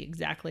was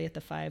exactly at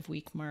the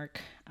 5-week mark.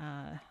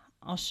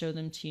 I'll show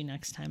them to you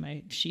next time.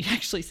 She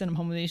actually sent them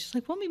home with me. She's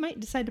like, well, we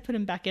might decide to put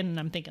them back in. And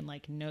I'm thinking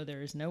no,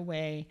 there's no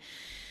way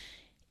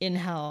in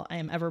hell I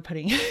am ever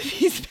putting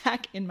these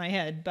back in my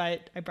head,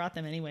 but I brought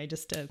them anyway,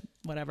 just to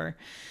whatever.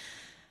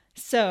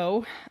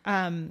 So,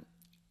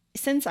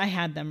 since I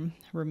had them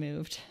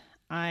removed,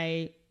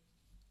 I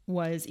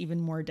was even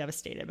more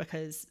devastated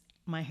because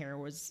my hair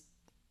was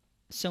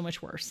so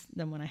much worse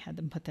than when I had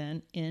them put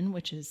in,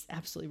 which is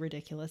absolutely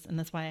ridiculous. And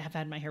that's why I have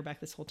had my hair back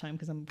this whole time,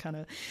 because I'm kind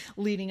of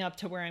leading up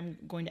to where I'm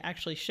going to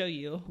actually show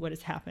you what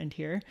has happened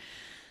here.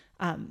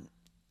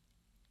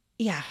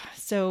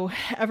 So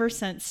ever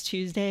since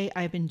Tuesday,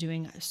 I've been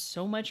doing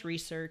so much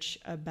research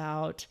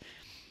about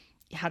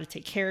how to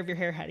take care of your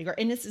hair, how to grow.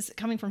 And this is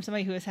coming from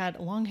somebody who has had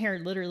long hair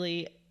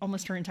literally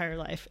almost her entire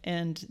life.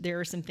 And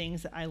there are some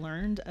things that I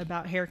learned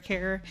about hair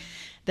care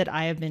that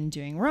I have been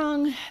doing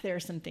wrong. There are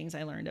some things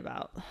I learned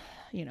about,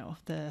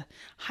 the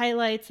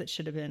highlights that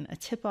should have been a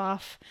tip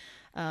off.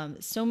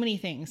 So many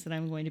things that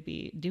I'm going to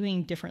be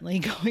doing differently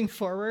going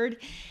forward.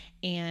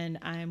 And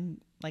I'm,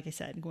 like I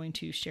said, going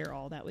to share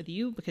all that with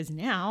you, because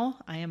now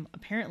I am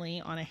apparently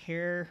on a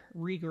hair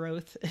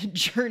regrowth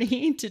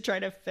journey to try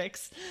to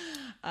fix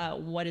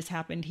what has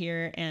happened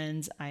here.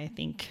 And I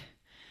think,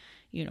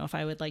 if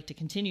I would like to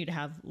continue to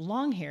have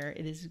long hair,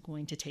 it is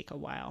going to take a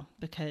while,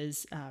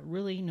 because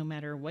really, no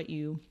matter what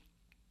you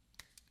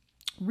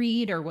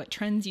read or what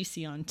trends you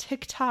see on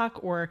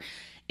TikTok or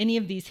any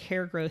of these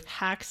hair growth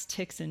hacks,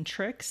 ticks, and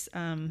tricks,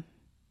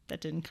 that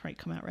didn't quite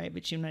come out right,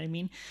 but you know what I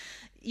mean?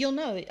 You'll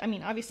know that,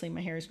 obviously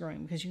my hair is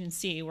growing, because you can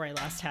see where I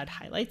last had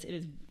highlights.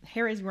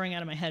 Hair is growing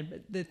out of my head,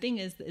 but the thing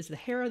is the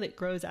hair that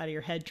grows out of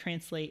your head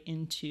translate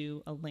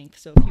into a length.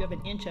 So if you have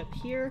an inch up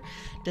here,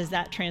 does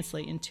that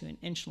translate into an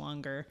inch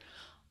longer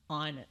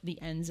on the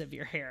ends of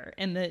your hair?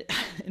 And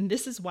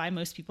this is why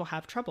most people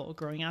have trouble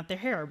growing out their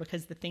hair,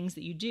 because the things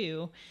that you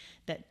do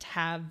that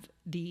have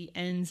the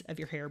ends of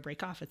your hair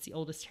break off. It's the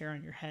oldest hair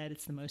on your head.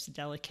 It's the most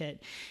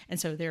delicate. And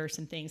so there are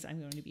some things I'm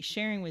going to be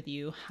sharing with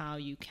you, how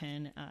you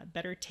can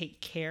better take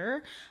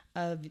care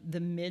of the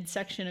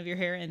midsection of your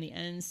hair and the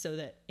ends, so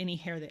that any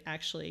hair that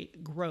actually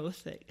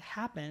growth that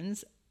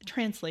happens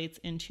translates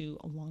into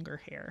a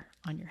longer hair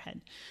on your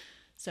head.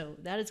 So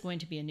that is going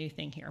to be a new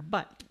thing here.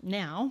 But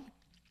now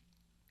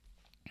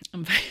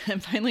I'm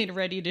finally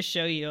ready to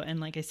show you. And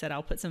like I said,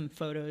 I'll put some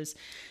photos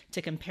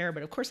to compare.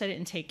 But of course, I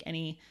didn't take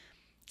any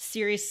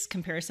serious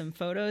comparison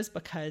photos,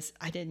 because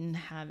I didn't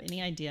have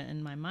any idea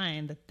in my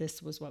mind that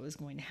this was what was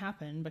going to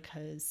happen.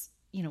 Because,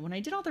 when I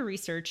did all the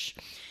research,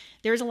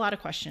 there's a lot of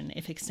question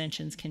if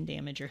extensions can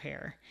damage your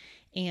hair.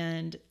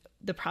 And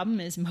the problem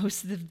is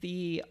most of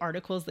the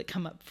articles that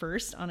come up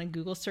first on a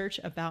Google search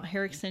about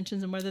hair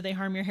extensions and whether they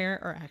harm your hair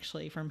are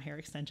actually from hair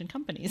extension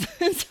companies.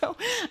 And so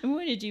I'm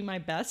going to do my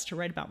best to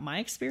write about my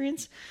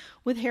experience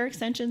with hair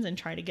extensions and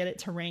try to get it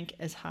to rank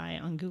as high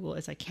on Google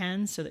as I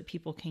can, so that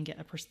people can get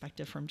a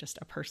perspective from just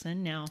a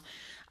person. Now,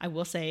 I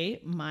will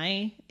say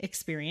my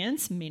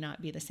experience may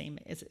not be the same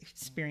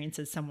experience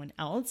as someone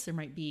else. There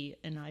might be,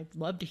 and I'd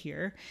love to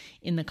hear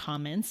in the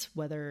comments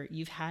whether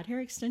you've had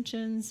hair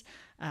extensions,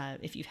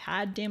 if you've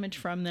had damage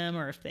from them,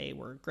 or if they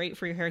were great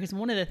for your hair. Because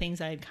one of the things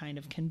I had kind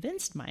of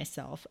convinced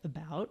myself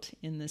about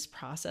in this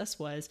process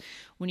was,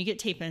 when you get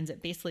tape ends,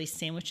 it basically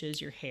sandwiches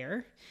your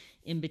hair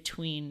in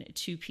between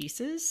two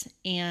pieces.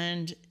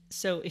 And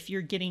so if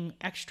you're getting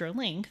extra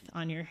length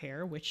on your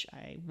hair, which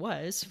I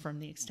was from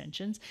the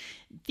extensions,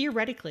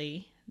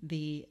 theoretically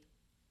the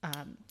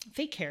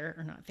fake hair,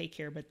 or not fake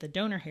hair, but the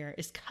donor hair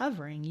is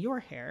covering your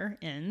hair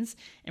ends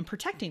and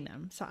protecting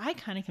them. So I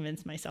kind of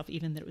convinced myself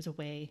even that it was a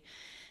way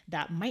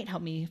that might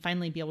help me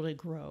finally be able to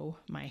grow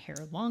my hair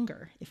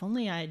longer. If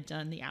only I had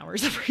done the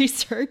hours of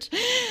research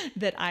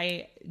that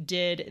I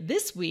did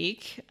this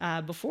week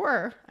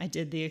before I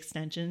did the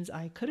extensions,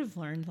 I could have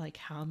learned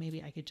how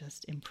maybe I could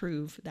just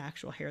improve the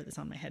actual hair that's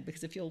on my head.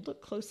 Because if you'll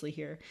look closely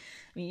here,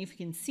 if you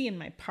can see in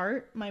my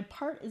part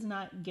is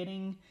not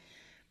getting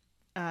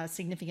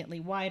significantly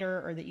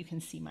wider, or that you can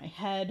see my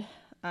head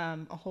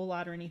a whole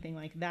lot or anything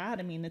like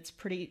that. It's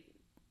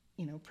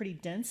pretty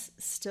dense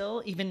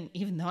still,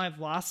 even though I've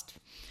lost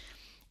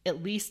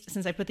at least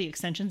since I put the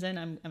extensions in,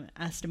 I'm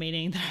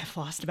estimating that I've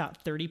lost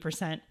about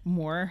 30%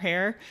 more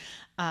hair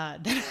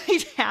than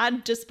I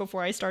had just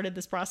before I started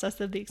this process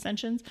of the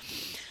extensions.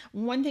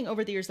 One thing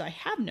over the years that I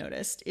have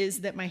noticed is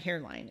that my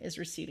hairline is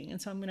receding.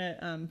 And so I'm going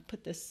to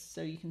put this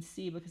so you can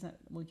see, because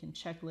we can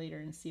check later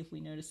and see if we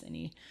notice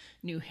any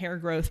new hair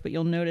growth. But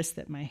you'll notice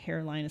that my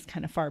hairline is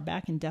kind of far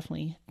back and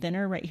definitely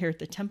thinner right here at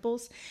the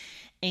temples.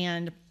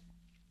 And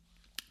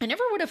I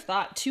never would have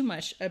thought too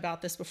much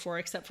about this before,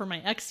 except for my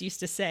ex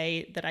used to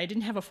say that I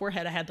didn't have a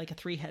forehead. I had like a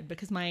 3-head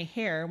because my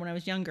hair when I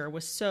was younger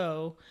was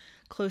so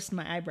close to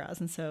my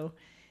eyebrows. And so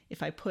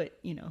if I put,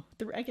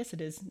 I guess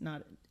it is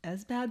not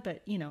as bad,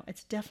 but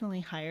it's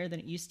definitely higher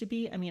than it used to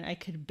be. I mean, I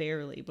could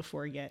barely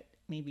before get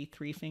maybe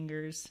 3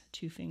 fingers,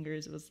 2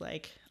 fingers. It was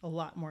like a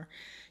lot more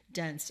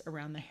dense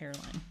around the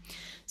hairline.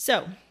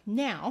 So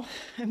now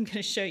I'm going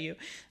to show you,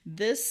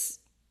 this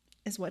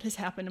is what has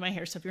happened to my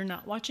hair. So if you're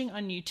not watching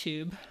on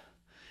YouTube,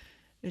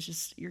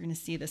 you're going to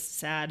see this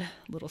sad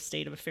little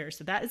state of affairs.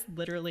 So that is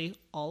literally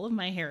all of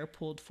my hair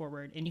pulled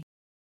forward. And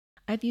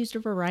I've used a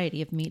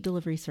variety of meat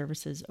delivery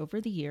services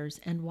over the years,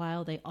 and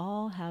while they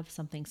all have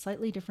something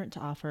slightly different to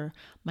offer,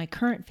 my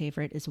current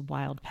favorite is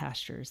Wild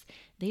Pastures.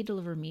 They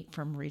deliver meat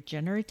from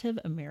regenerative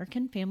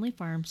American family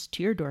farms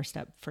to your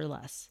doorstep for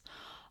less.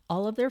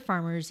 All of their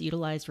farmers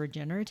utilize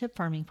regenerative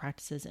farming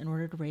practices in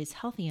order to raise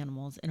healthy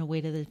animals in a way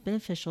that is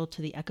beneficial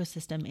to the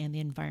ecosystem and the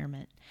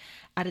environment.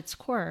 At its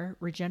core,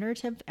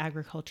 regenerative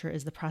agriculture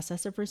is the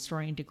process of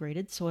restoring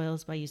degraded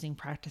soils by using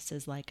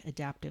practices like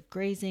adaptive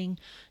grazing,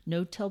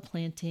 no-till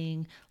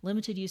planting,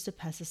 limited use of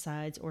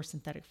pesticides or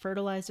synthetic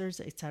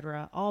fertilizers,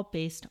 etc., all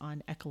based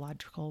on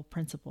ecological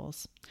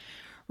principles.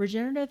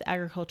 Regenerative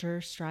agriculture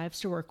strives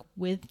to work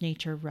with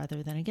nature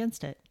rather than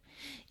against it.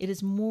 It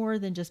is more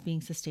than just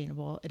being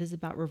sustainable. It is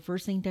about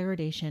reversing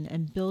degradation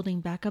and building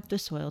back up the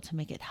soil to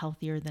make it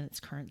healthier than its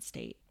current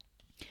state.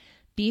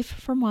 Beef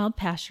from Wild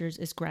Pastures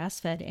is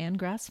grass-fed and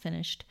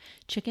grass-finished.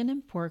 Chicken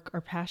and pork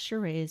are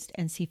pasture-raised,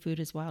 and seafood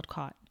is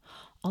wild-caught.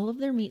 All of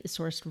their meat is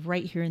sourced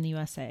right here in the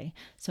USA.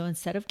 So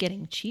instead of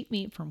getting cheap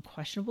meat from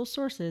questionable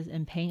sources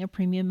and paying a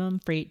premium on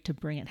freight to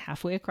bring it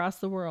halfway across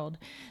the world,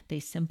 they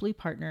simply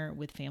partner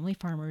with family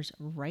farmers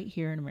right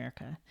here in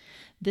America.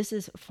 This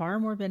is far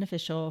more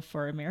beneficial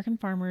for American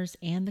farmers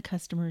and the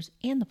customers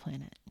and the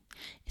planet.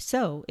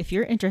 So if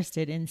you're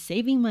interested in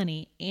saving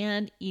money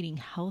and eating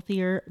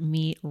healthier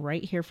meat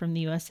right here from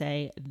the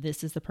USA,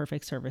 this is the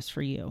perfect service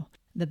for you.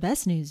 The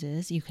best news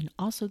is you can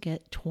also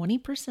get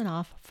 20%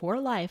 off for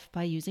life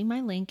by using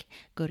my link.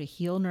 Go to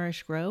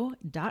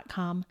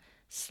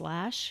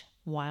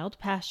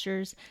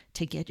healnourishgrow.com/wildpastures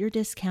to get your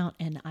discount.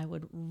 And I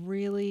would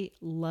really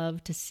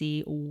love to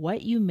see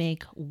what you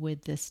make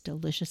with this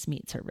delicious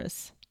meat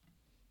service.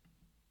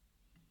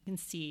 You can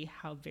see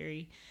how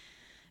very,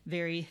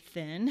 very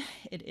thin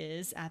it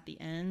is at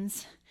the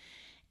ends.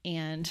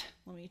 And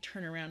let me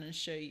turn around and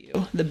show you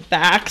the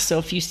back. So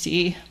if you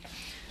see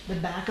the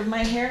back of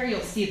my hair, you'll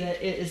see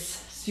that it is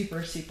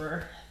super,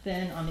 super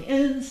thin on the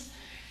ends.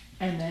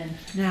 And then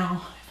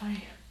now if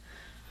I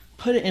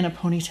put it in a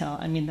ponytail,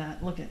 I mean,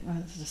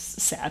 that's just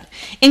sad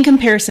in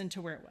comparison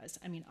to where it was.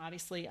 I mean,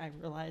 obviously I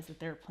realize that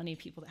there are plenty of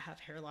people that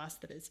have hair loss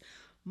that is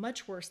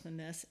much worse than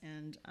this.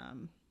 And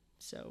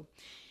so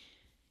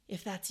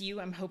if that's you,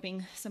 I'm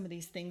hoping some of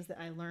these things that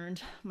I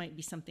learned might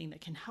be something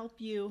that can help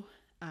you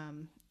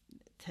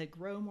to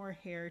grow more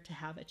hair, to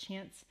have a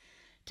chance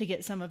to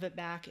get some of it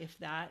back if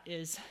that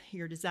is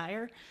your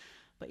desire.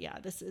 But yeah,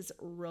 this is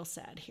real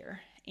sad here.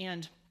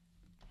 And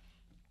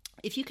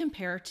if you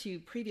compare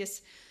to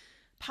previous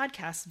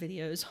podcast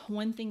videos,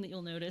 one thing that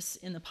you'll notice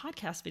in the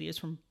podcast videos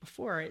from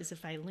before is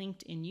if I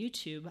linked in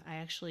YouTube,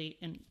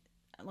 and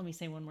let me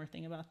say one more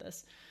thing about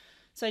this.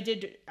 So I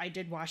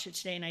did wash it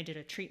today and I did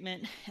a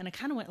treatment and I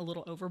kind of went a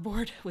little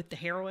overboard with the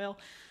hair oil.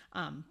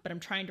 But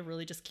I'm trying to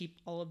really just keep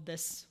all of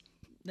this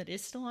that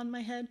is still on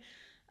my head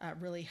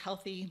really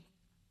healthy.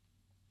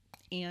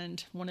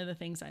 And one of the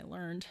things I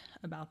learned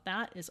about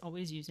that is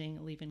always using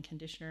a leave-in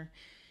conditioner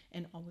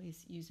and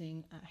always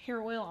using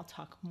hair oil. I'll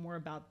talk more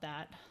about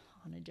that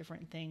on a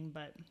different thing,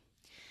 but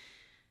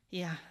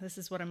yeah, this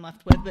is what I'm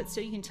left with. But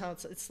so you can tell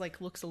it's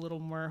like looks a little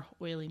more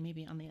oily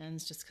maybe on the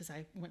ends just because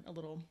I went a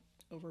little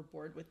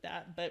overboard with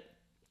that. But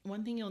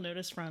one thing you'll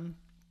notice from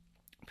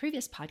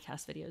previous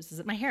podcast videos is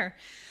that my hair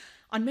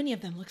on many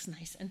of them looks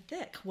nice and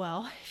thick.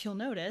 Well, if you'll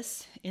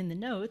notice in the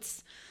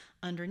notes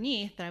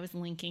underneath that I was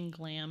linking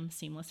Glam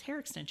seamless hair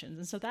extensions.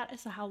 And so that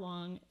is how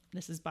long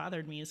this has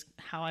bothered me, is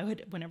how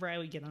whenever I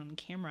would get on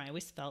camera, I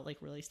always felt like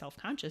really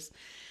self-conscious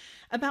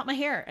about my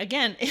hair.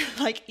 Again,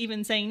 like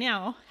even saying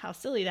now how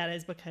silly that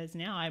is, because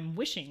now I'm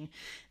wishing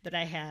that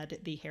I had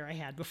the hair I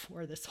had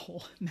before this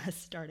whole mess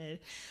started.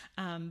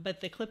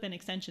 But the clip-in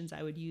extensions,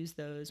 I would use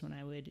those when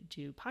I would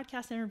do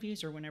podcast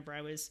interviews or whenever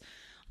I was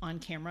on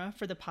camera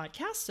for the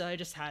podcast. So I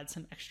just had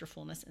some extra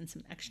fullness and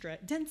some extra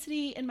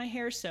density in my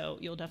hair. So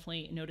you'll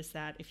definitely notice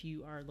that if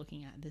you are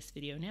looking at this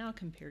video now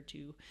compared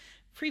to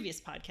previous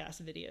podcast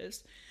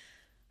videos.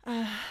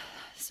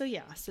 So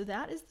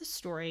that is the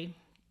story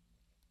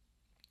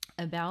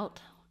about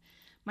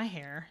my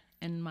hair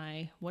And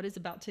what is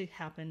about to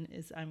happen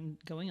is I'm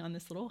going on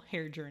this little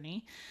hair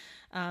journey.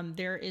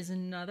 There is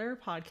another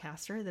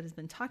podcaster that has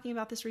been talking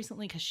about this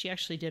recently because she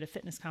actually did a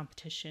fitness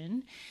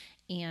competition.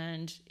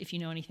 And if you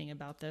know anything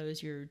about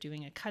those, you're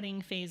doing a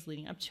cutting phase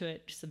leading up to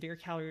it, severe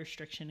calorie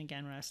restriction.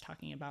 Again, what I was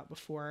talking about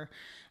before,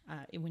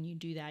 when you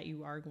do that,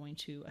 you are going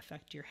to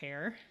affect your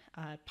hair,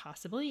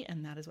 possibly.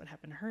 And that is what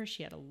happened to her.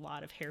 She had a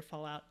lot of hair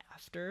fallout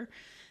after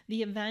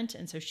the event.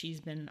 And so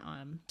she's been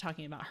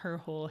talking about her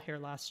whole hair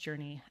loss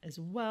journey as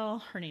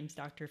well. Her name's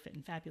Dr. Fit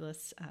and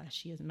Fabulous.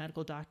 She is a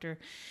medical doctor.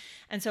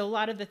 And so a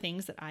lot of the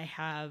things that I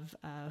have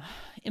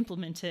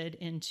implemented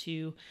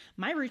into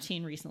my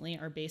routine recently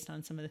are based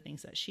on some of the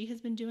things that she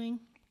has been doing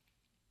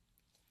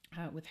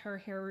with her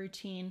hair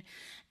routine.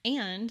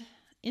 And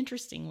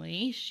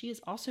interestingly, she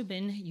has also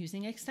been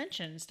using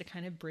extensions to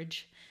kind of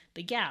bridge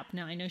the gap.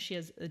 Now, I know she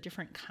has a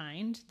different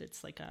kind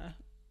that's like a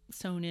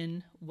sewn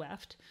in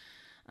weft.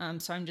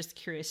 So I'm just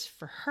curious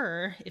for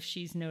her if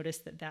she's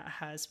noticed that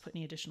has put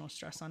any additional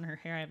stress on her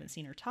hair. I haven't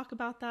seen her talk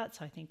about that.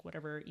 So I think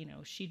whatever,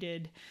 she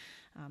did,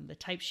 the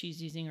type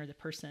she's using or the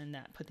person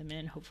that put them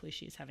in, hopefully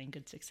she's having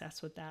good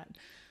success with that.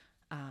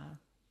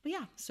 But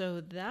yeah,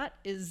 so that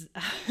is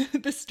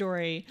the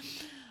story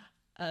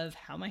of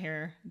how my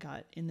hair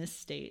got in this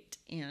state.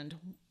 And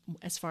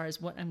as far as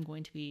what I'm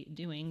going to be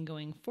doing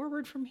going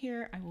forward from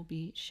here, I will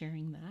be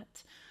sharing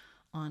that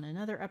on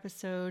another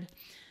episode.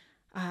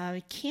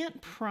 I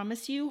can't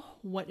promise you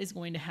what is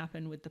going to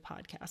happen with the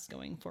podcast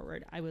going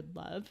forward. I would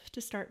love to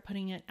start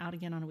putting it out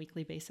again on a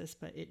weekly basis,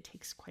 but it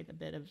takes quite a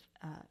bit of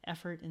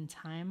effort and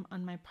time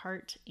on my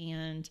part.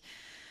 And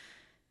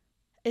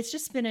it's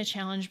just been a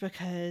challenge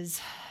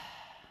because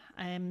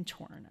I'm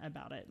torn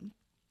about it.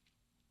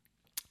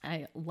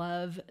 I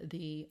love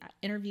the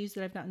interviews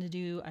that I've gotten to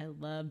do. I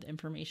love the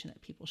information that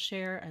people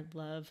share. I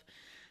love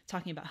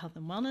talking about health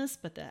and wellness,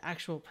 but the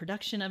actual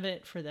production of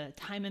it, for the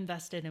time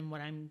invested and what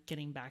I'm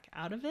getting back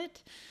out of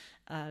it,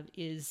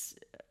 is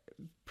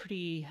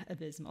pretty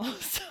abysmal.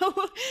 So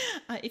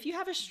if you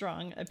have a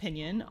strong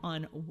opinion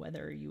on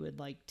whether you would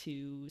like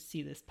to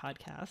see this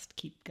podcast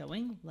keep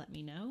going, let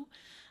me know.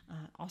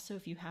 Also,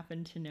 if you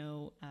happen to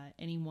know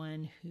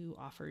anyone who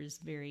offers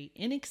very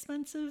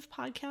inexpensive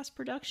podcast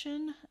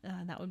production,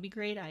 that would be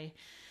great. I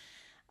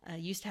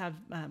used to have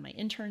my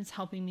interns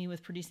helping me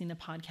with producing the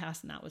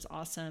podcast, and that was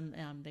awesome.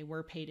 They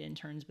were paid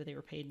interns, but they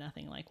were paid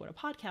nothing like what a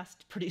podcast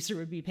producer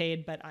would be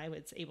paid. But I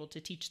was able to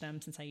teach them,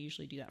 since I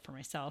usually do that for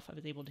myself, I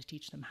was able to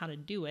teach them how to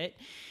do it.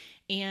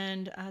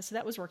 And so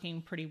that was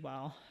working pretty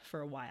well for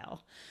a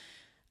while.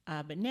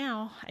 But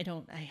now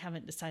I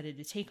haven't decided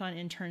to take on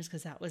interns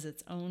because that was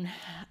its own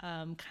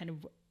kind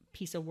of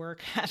piece of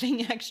work,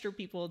 having extra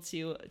people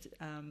to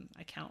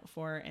account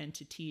for and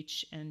to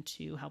teach and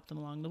to help them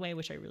along the way,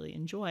 which I really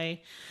enjoy.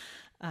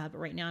 But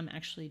right now I'm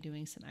actually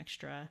doing some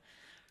extra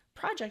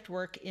project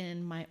work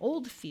in my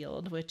old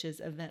field, which is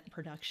event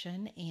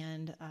production.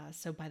 And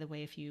so by the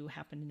way, if you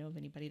happen to know of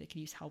anybody that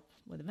could use help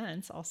with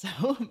events, also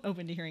I'm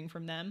open to hearing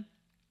from them.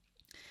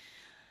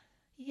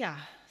 Yeah,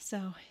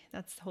 so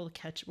that's the whole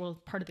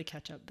part of the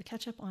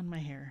catch up on my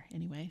hair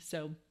anyway.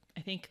 So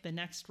I think the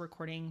next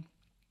recording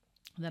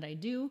that I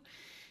do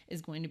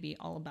is going to be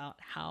all about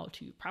how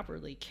to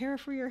properly care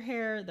for your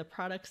hair, the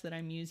products that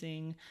I'm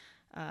using,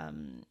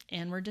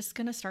 and we're just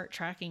going to start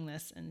tracking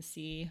this and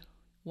see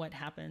what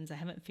happens. I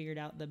haven't figured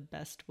out the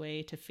best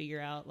way to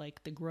figure out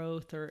like the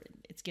growth, or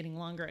it's getting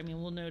longer. I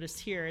mean, we'll notice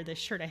here, the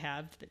shirt I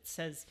have that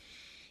says,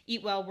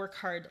 eat well, work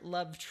hard,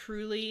 love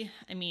truly.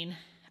 I mean,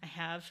 I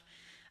have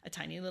a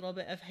tiny little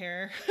bit of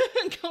hair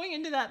going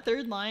into that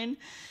third line,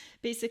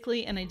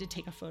 basically. And I did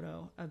take a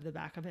photo of the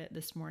back of it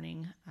this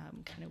morning,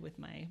 kind of with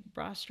my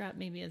bra strap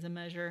maybe as a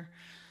measure.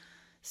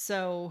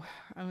 So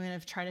I'm going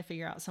to try to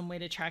figure out some way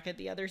to track it.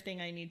 The other thing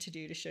I need to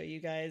do to show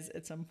you guys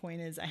at some point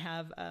is I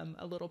have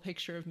a little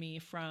picture of me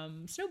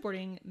from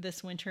snowboarding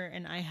this winter,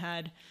 and I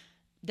had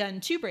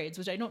done 2 braids,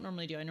 which I don't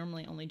normally do. I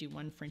normally only do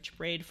 1 French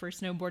braid for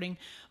snowboarding,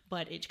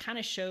 but it kind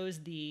of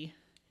shows the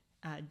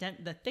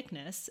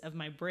thickness of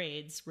my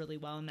braids really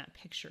well in that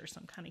picture.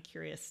 So I'm kind of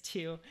curious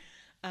to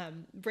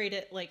braid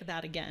it like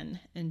that again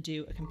and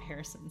do a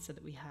comparison so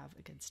that we have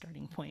a good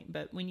starting point.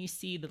 But when you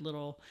see the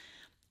little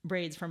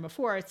braids from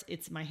before,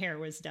 it's my hair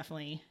was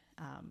definitely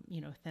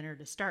thinner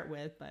to start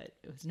with, but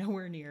it was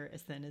nowhere near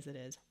as thin as it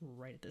is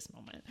right at this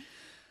moment.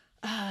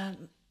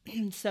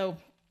 So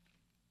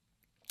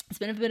it's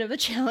been a bit of a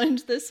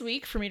challenge this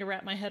week for me to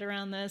wrap my head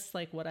around this,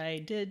 like what I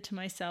did to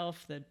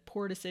myself, the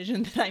poor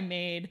decision that I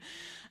made,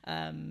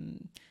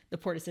 the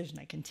poor decision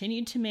I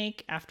continued to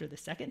make after the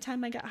second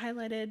time I got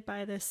highlighted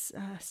by this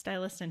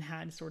stylist and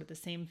had sort of the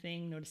same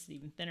thing, noticed it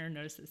even thinner,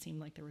 noticed it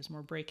seemed like there was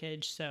more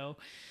breakage. So,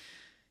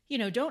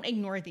 don't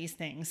ignore these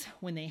things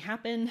when they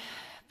happen,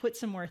 put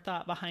some more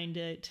thought behind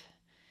it,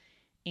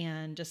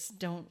 and just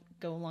don't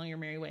go along your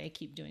merry way.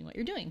 Keep doing what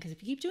you're doing, because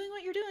if you keep doing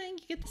what you're doing,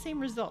 you get the same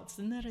results.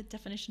 Isn't that a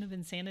definition of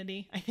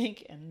insanity, I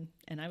think? And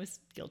I was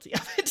guilty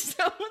of it.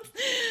 So,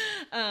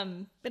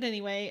 but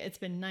anyway, it's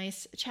been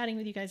nice chatting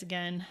with you guys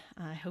again.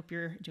 I hope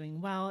you're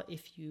doing well.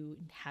 If you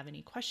have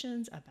any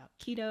questions about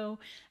keto,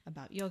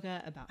 about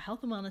yoga, about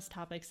health and wellness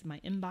topics, my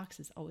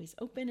inbox is always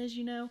open, as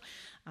you know.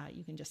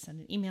 You can just send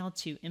an email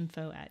to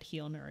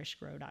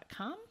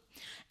info@healnourishgrow.com.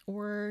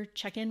 or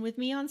check in with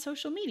me on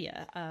social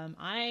media.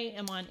 I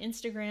am on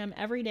Instagram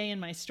every day in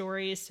my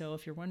stories. So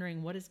if you're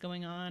wondering what is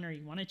going on, or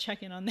you want to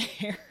check in on the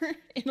hair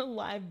in a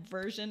live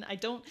version, I'm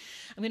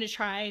going to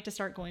try to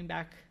start going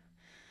back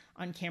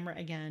on camera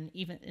again,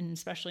 and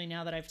especially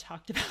now that I've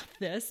talked about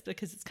this,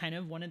 because it's kind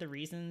of one of the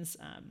reasons,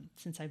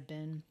 since I've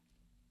been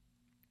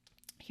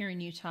here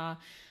in Utah,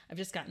 I've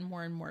just gotten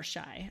more and more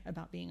shy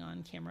about being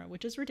on camera,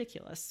 which is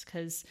ridiculous,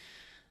 because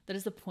that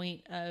is the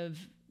point of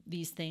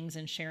these things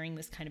and sharing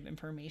this kind of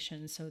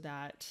information, so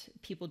that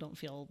people don't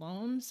feel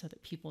alone, so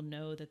that people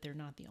know that they're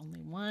not the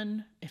only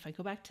one. If I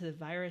go back to the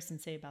virus and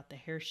say about the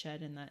hair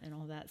shed and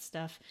all that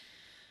stuff,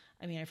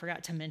 I mean, I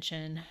forgot to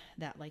mention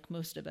that, like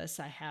most of us,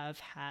 I have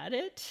had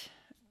it.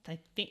 I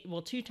think,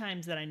 2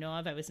 times that I know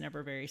of. I was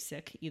never very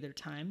sick either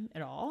time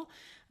at all,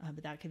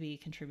 but that could be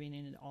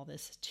contributing to all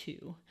this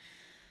too.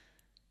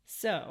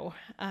 So,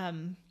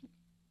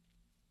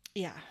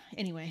 yeah,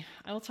 anyway,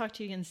 I will talk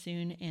to you again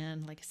soon.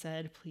 And like I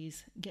said,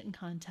 please get in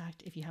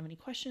contact if you have any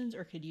questions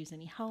or could use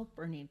any help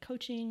or need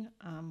coaching.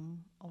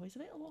 I'm always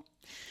available.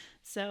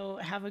 So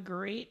have a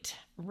great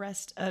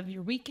rest of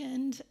your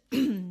weekend.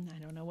 I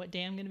don't know what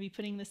day I'm going to be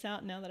putting this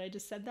out now that I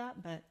just said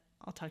that, but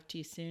I'll talk to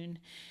you soon.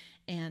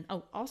 And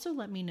also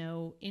let me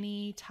know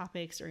any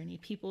topics or any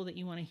people that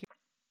you want to hear.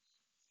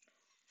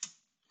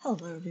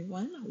 Hello,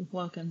 everyone.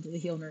 Welcome to the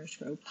Heal, Nourish,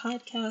 Grow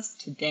podcast.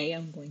 Today,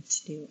 I'm going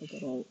to do a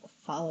little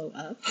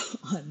follow-up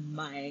on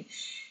my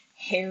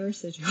hair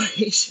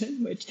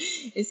situation, which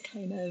is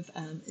kind of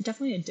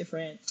definitely a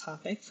different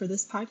topic for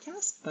this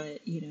podcast.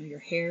 But, your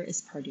hair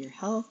is part of your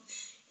health.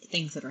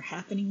 Things that are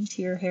happening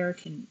to your hair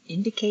can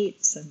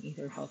indicate some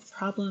either health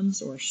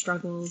problems or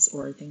struggles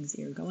or things that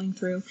you're going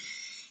through.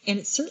 And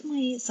it's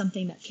certainly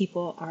something that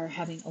people are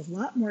having a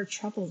lot more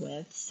trouble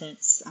with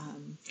since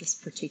this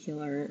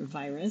particular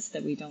virus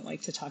that we don't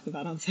like to talk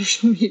about on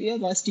social media,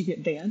 lest you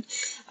get banned.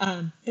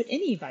 But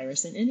any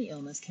virus and any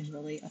illness can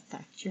really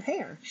affect your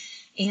hair.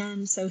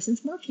 And so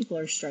since more people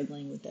are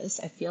struggling with this,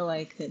 I feel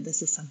like that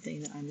this is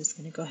something that I'm just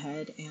going to go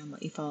ahead and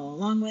let you follow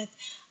along with.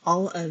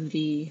 All of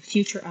the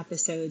future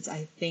episodes,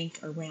 I think,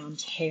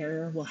 around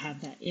hair will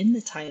have that in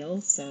the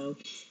title. So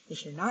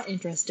if you're not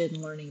interested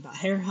in learning about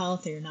hair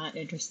health, or you're not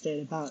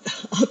interested about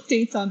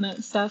updates on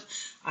that stuff,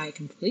 I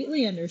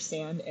completely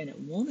understand, and it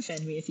won't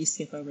offend me if you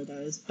skip over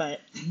those.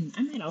 But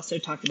I might also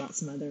talk about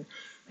some other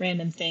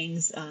random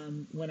things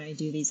when I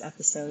do these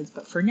episodes.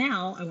 But for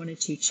now, I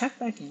wanted to check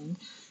back in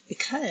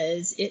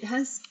because it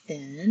has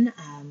been,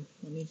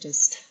 let me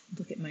just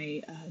look at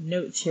my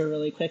notes here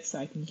really quick so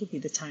I can give you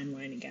the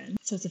timeline again.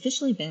 So it's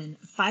officially been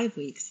 5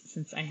 weeks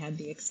since I had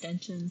the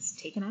extensions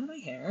taken out of my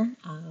hair.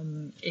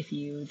 If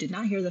you did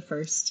not hear the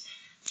first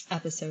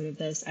episode of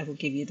this, I will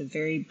give you the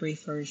very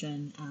brief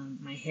version.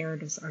 My hair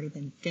has already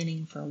been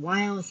thinning for a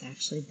while. It's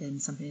actually been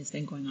something that's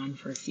been going on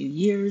for a few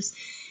years.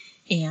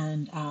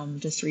 And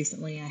just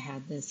recently I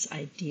had this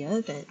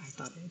idea that I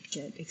thought I'd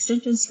get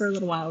extensions for a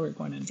little while. We were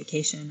going on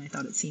vacation. I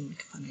thought it seemed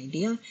like a fun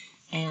idea.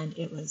 And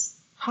it was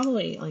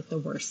probably like the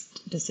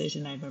worst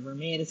decision I've ever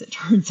made, as it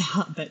turns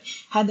out. But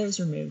had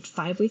those removed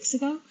 5 weeks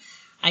ago.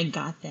 I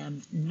got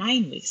them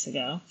 9 weeks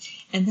ago.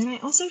 And then I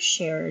also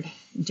shared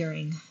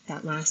during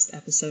that last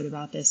episode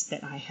about this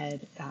that I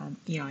had,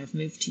 I've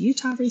moved to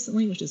Utah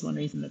recently, which is one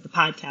reason that the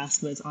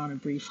podcast was on a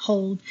brief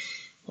hold.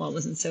 Well, it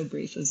wasn't so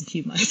brief, it was a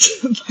few months,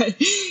 but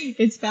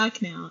it's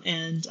back now.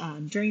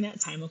 And during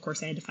that time, of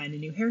course, I had to find a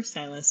new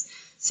hairstylist.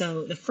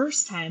 So the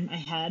first time I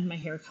had my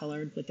hair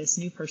colored with this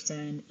new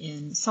person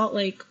in Salt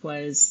Lake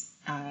was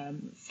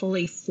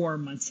fully 4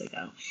 months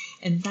ago.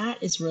 And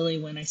that is really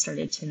when I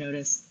started to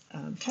notice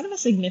kind of a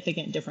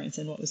significant difference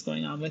in what was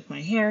going on with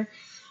my hair.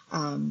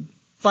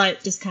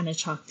 But just kind of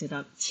chalked it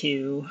up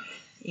to,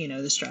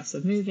 the stress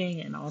of moving,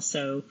 and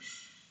also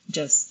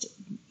just,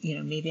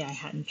 maybe I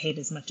hadn't paid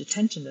as much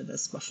attention to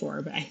this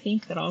before, but I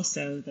think that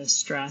also the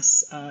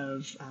stress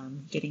of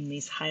getting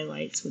these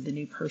highlights with the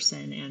new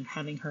person and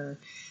having her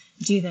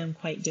do them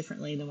quite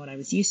differently than what I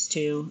was used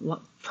to,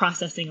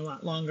 processing a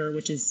lot longer,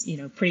 which is,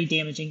 pretty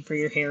damaging for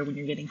your hair when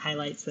you're getting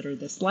highlights that are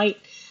this light.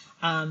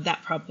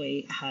 That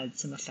probably had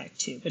some effect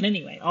too. But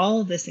anyway,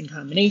 all of this in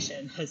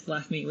combination has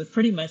left me with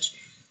pretty much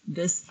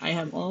this. I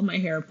have all my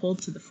hair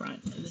pulled to the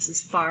front, and this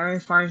is far,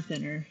 far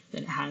thinner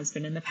than it has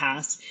been in the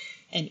past.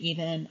 And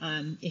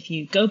even if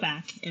you go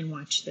back and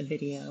watch the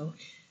video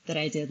that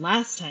I did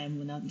last time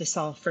when this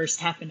all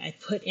first happened, I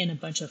put in a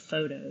bunch of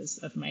photos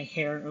of my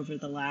hair over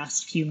the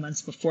last few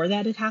months before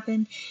that had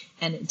happened.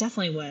 And it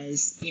definitely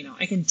was,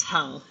 I can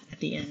tell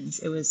at the ends,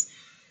 it was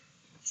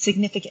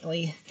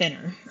significantly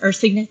thinner or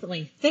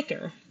significantly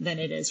thicker than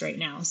it is right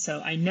now.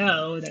 So I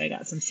know that I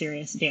got some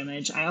serious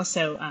damage. I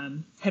also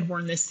had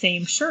worn this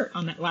same shirt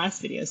on that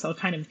last video. So I'll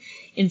kind of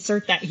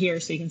insert that here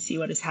so you can see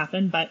what has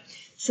happened. But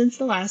since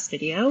the last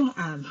video,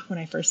 when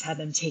I first had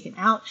them taken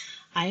out,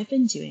 I have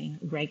been doing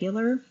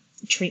regular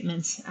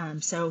treatments.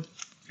 So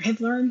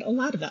I've learned a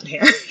lot about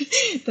hair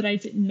that I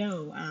didn't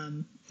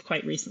know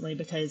quite recently,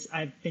 because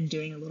I've been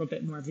doing a little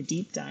bit more of a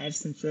deep dive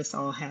since this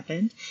all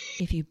happened.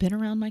 If you've been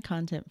around my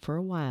content for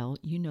a while,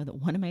 you know that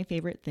one of my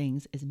favorite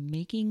things is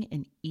making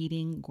and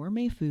eating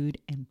gourmet food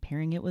and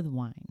pairing it with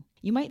wine.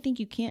 You might think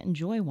you can't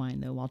enjoy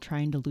wine, though, while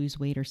trying to lose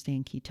weight or stay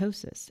in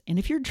ketosis. And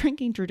if you're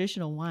drinking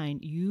traditional wine,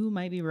 you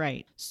might be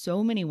right.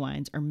 So many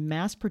wines are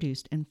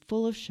mass-produced and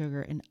full of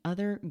sugar and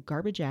other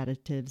garbage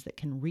additives that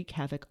can wreak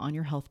havoc on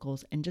your health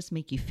goals and just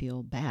make you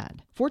feel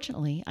bad.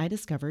 Fortunately, I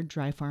discovered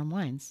Dry Farm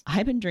Wines.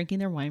 I've been drinking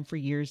their wine for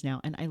years now,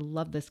 and I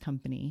love this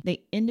company.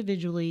 They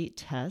individually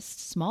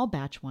test small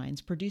batch wines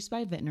produced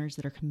by vintners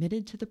that are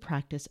committed to the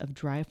practice of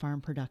dry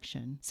farm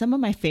production. Some of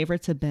my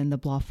favorites have been the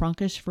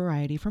Blaufränkisch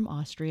variety from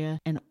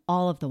Austria and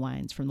all of the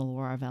wines from the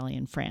Loire Valley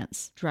in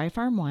France. Dry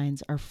farm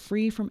wines are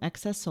free from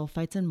excess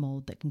sulfites and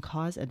mold that can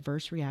cause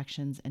adverse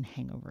reactions and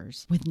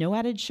hangovers. With no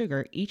added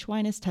sugar, each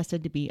wine is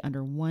tested to be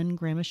under 1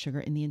 gram of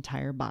sugar in the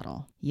entire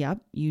bottle.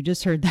 Yep, you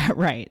just heard that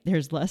right.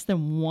 There's less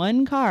than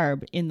 1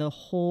 carb in the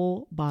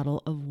whole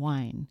bottle of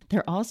wine.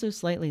 They're also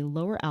slightly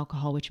lower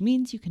alcohol, which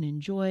means you can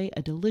enjoy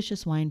a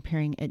delicious wine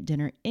pairing at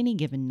dinner any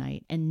given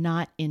night and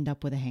not end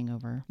up with a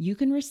hangover. You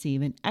can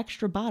receive an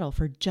extra bottle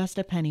for just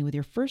a penny with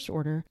your first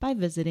order by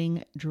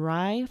visiting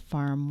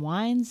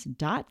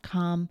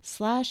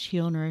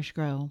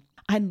dryfarmwines.com/healnourishgrow.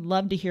 I'd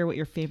love to hear what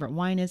your favorite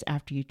wine is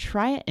after you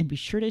try it, and be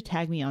sure to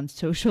tag me on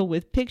social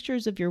with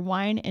pictures of your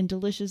wine and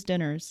delicious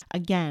dinners.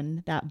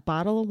 Again, that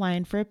bottle of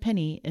wine for a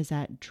penny is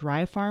at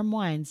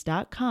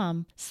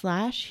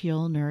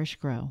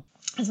dryfarmwines.com/healnourishgrow.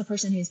 As a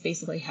person who's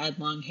basically had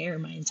long hair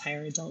my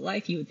entire adult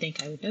life, you would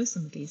think I would know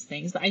some of these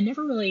things, but I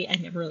never really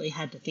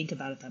had to think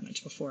about it that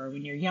much before.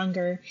 When you're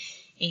younger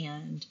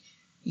and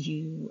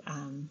you,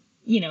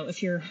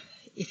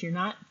 if you're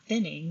not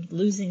thinning,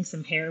 losing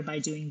some hair by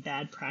doing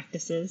bad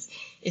practices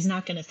is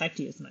not going to affect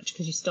you as much,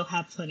 because you still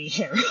have plenty of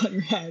hair on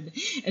your head,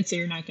 and so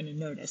you're not going to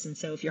notice. And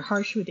so if you're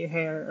harsh with your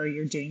hair, or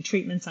you're doing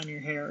treatments on your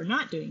hair, or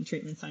not doing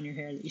treatments on your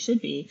hair that you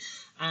should be,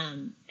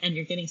 and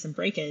you're getting some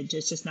breakage,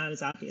 it's just not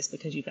as obvious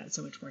because you've got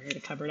so much more hair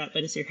to cover it up.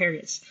 But as your hair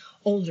gets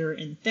older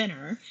and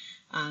thinner,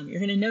 you're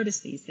going to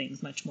notice these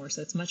things much more.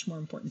 So it's much more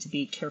important to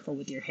be careful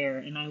with your hair.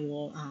 And I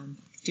will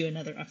do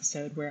another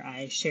episode where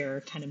I share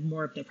kind of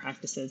more of the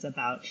practices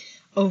about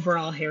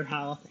overall hair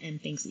health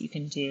and things that you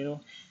can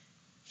do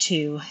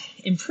to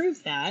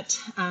improve that.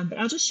 But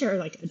I'll just share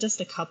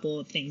just a couple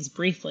of things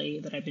briefly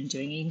that I've been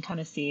doing. You can kind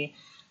of see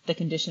the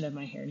condition of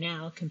my hair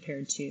now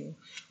compared to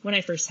when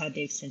I first had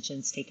the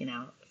extensions taken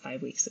out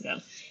 5 weeks ago.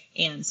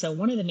 And so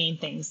one of the main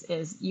things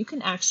is you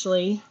can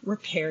actually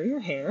repair your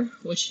hair,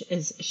 which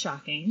is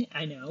shocking,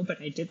 I know,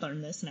 but I did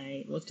learn this, and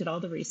I looked at all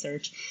the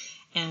research,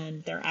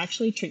 and there are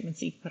actually treatments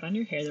that you can put on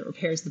your hair that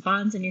repairs the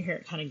bonds in your hair.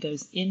 It kind of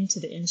goes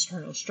into the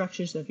internal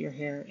structures of your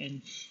hair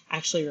and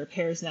actually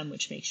repairs them,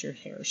 which makes your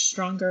hair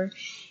stronger.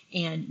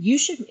 And you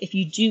should, if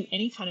you do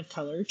any kind of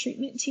color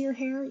treatment to your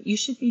hair, you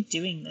should be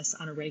doing this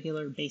on a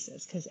regular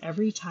basis, because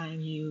every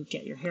time you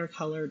get your hair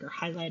colored or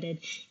highlighted,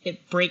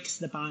 it breaks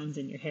the bonds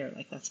in your hair.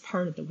 Like, that's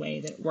part of the way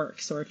that it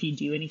works. Or if you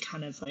do any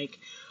kind of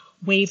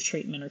wave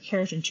treatment or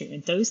keratin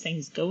treatment, those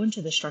things go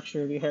into the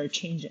structure of your hair,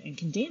 change it, and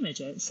can damage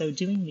it. So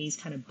doing these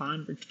kind of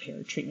bond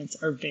repair treatments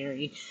are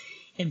very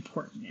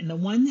important. And the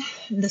one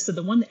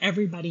that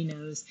everybody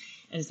knows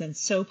and has been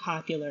so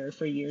popular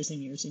for years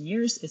and years and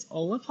years is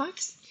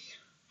Olaplex.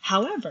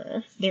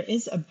 However, there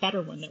is a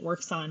better one that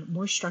works on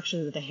more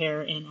structures of the hair.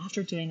 And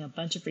after doing a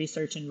bunch of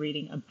research and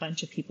watching a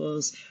bunch of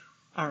people's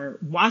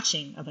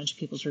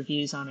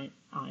reviews on it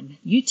on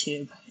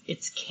YouTube,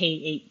 it's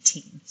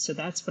K18. So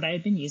that's what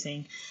I've been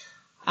using.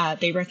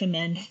 They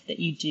recommend that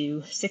you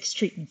do 6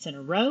 treatments in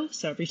a row.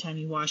 So every time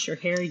you wash your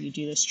hair, you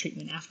do this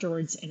treatment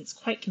afterwards. And it's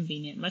quite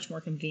convenient, much more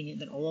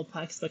convenient than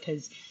Olaplex,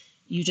 because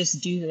you just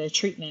do the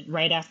treatment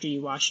right after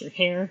you wash your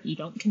hair. You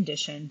don't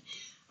condition.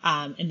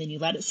 And then you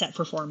let it set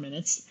for 4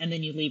 minutes, and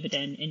then you leave it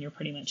in, and you're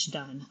pretty much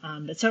done.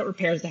 But so it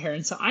repairs the hair.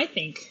 And so I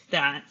think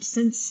that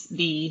since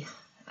the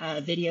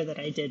video that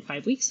I did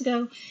 5 weeks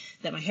ago,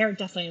 that my hair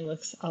definitely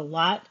looks a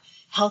lot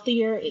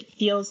healthier. It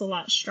feels a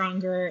lot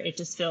stronger. It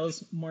just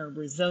feels more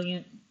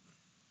resilient.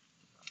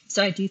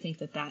 So I do think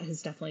that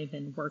has definitely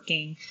been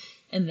working.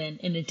 And then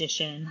in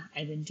addition,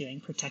 I've been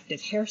doing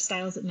protective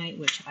hairstyles at night,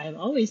 which I've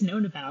always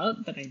known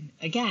about, but I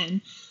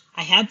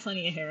had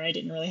plenty of hair. I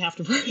didn't really have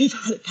to worry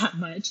about it that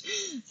much,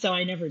 so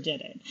I never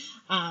did it.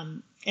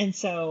 And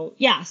so,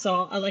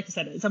 so like I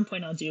said, at some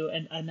point I'll do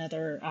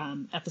another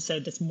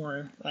episode that's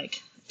more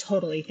like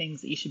totally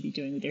things that you should be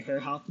doing with your hair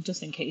health,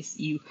 just in case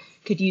you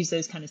could use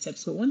those kind of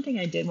tips. But one thing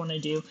I did want to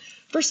do,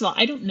 first of all,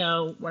 I don't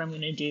know what I'm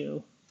going to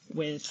do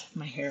with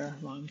my hair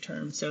long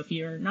term. So if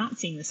you're not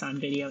seeing this on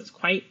video, it's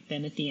quite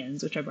thin at the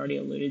ends, which I've already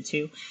alluded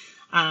to.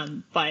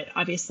 But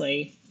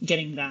obviously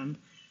getting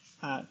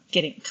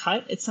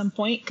cut at some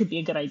point could be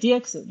a good idea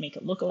because it would make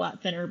it look a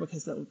lot thinner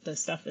because the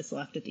stuff that's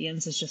left at the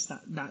ends is just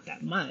not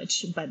that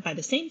much. But by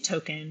the same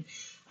token,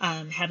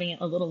 having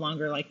it a little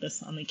longer like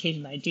this on the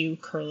occasion that I do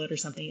curl it or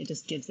something, it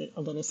just gives it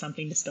a little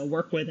something to still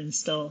work with and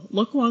still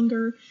look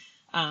longer.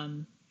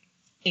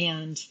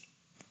 And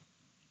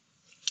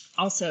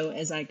also,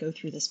 as I go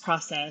through this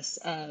process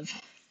of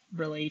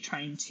really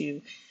trying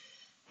to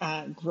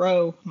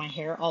grow my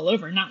hair all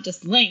over, not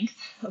just length,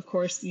 of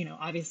course,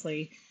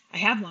 obviously I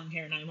have long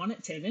hair and I want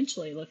it to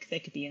eventually look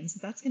thick at the ends,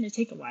 but that's going to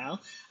take a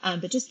while.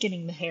 But just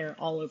getting the hair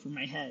all over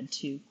my head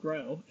to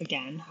grow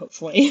again,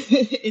 hopefully,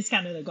 is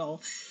kind of the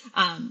goal.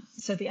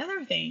 So the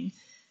other thing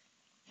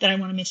that I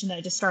want to mention that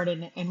I just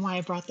started and why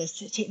I brought this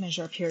tape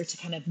measure up here to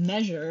kind of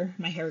measure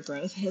my hair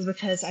growth is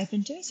because I've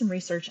been doing some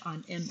research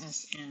on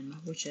MSM,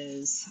 which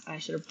is, I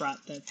should have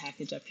brought the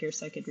package up here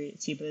so I could read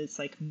it to you, but it's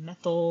like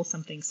methyl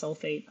something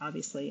sulfate.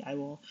 Obviously, I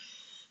will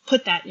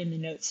put that in the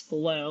notes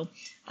below.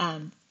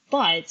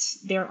 But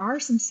there are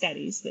some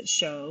studies that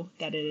show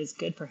that it is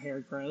good for hair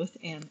growth,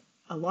 and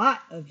a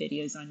lot of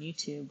videos on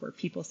YouTube where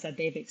people said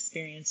they've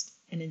experienced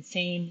an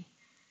insane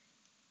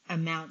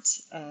amount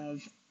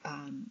of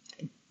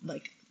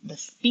like the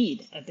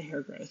speed of the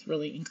hair growth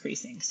really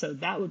increasing. So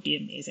that would be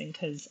amazing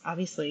because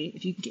obviously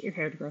if you can get your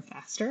hair to grow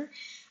faster,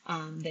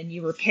 then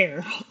you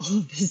repair all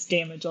of this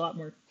damage a lot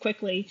more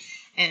quickly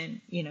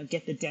and,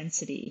 get the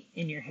density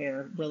in your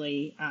hair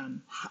really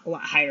a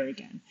lot higher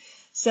again.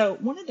 So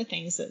one of the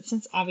things that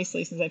since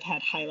I've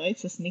had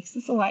highlights, this makes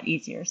this a lot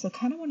easier. So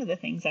kind of one of the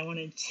things I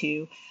wanted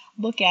to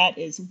look at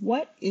is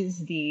what is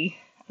the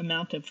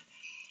amount of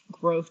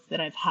growth that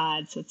I've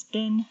had. So it's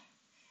been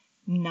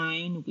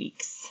 9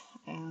 weeks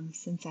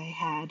since I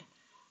had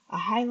a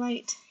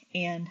highlight,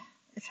 and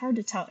it's hard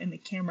to tell in the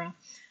camera,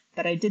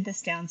 but I did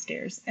this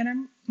downstairs and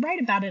I'm right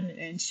about an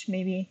inch,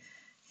 maybe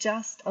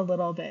just a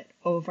little bit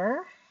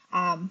over.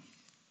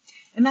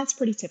 And that's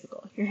pretty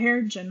typical. Your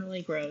hair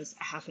generally grows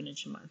a half an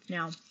inch a month.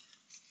 Now,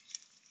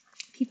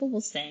 people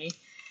will say,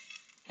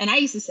 and I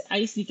used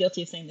to be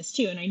guilty of saying this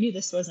too, and I knew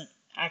this wasn't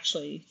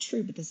actually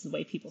true, but this is the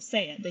way people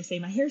say it. They say,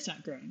 my hair's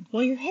not growing.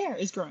 Well, your hair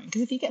is growing,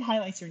 because if you get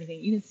highlights or anything,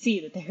 you can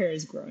see that the hair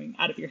is growing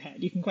out of your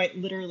head. You can quite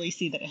literally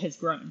see that it has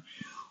grown.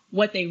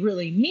 What they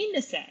really mean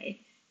to say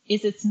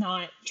is it's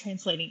not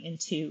translating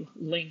into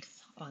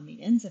length on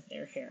the ends of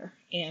their hair.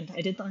 And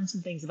I did learn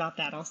some things about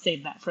that. I'll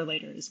save that for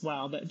later as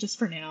well. But just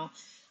for now,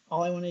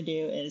 all I want to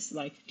do is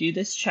do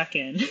this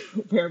check-in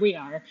where we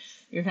are.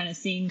 You're kind of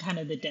seeing kind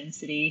of the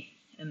density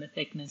and the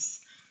thickness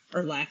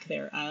or lack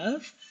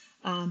thereof,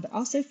 but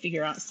also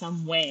figure out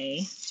some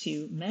way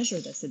to measure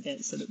this a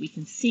bit so that we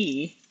can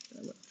see,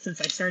 since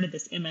I started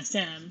this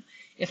MSM,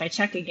 if I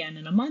check again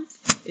in a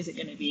month, is it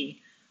going to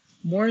be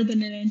more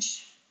than an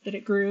inch that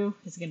it grew?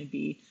 Is it going to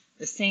be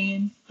the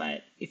same?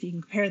 But if you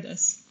can compare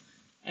this,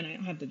 and I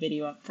don't have the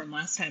video up from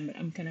last time, but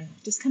I'm going to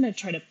just kind of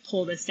try to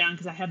pull this down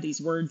because I have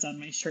these words on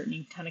my shirt, and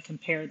you can kind of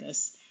compare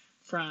this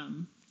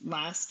from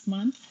last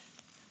month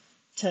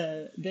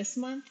to this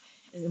month,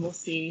 and then we'll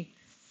see.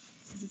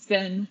 It's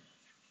been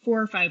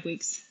 4 or 5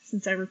 weeks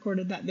since I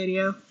recorded that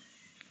video,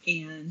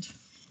 and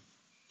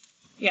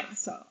yeah,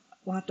 so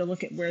we'll have to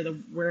look at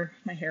where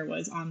my hair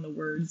was on the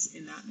words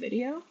in that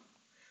video.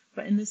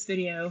 But in this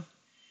video,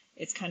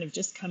 it's kind of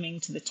just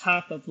coming to the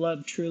top of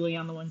Love Truly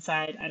on the one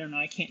side. I don't know,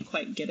 I can't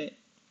quite get it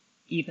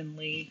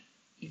evenly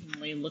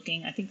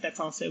looking. I think that's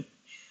also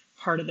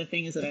part of the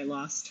thing is that I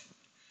lost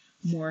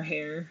more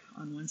hair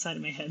on one side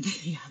of my head than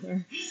the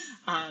other.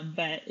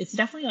 But it's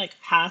definitely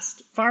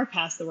far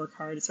past the work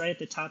hard. It's right at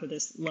the top of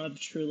this Love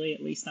Truly,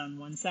 at least on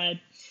one side.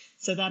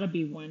 So that'll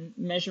be one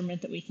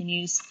measurement that we can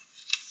use.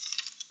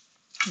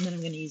 And then I'm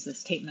going to use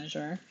this tape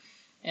measure,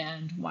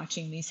 and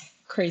watching these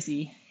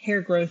crazy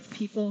hair growth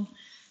people,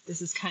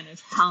 this is kind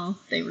of how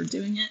they were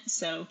doing it.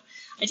 So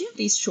I do have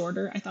these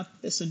shorter. I thought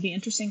this would be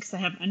interesting because I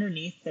have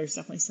underneath, there's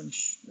definitely some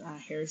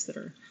hairs that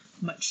are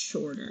much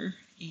shorter.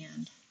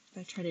 And if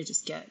I try to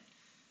just get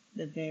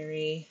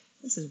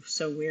this is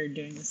so weird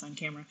doing this on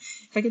camera.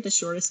 If I get the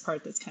shortest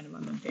part that's kind of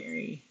on the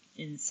very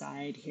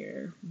inside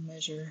here,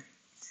 measure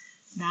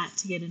that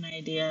to get an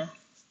idea.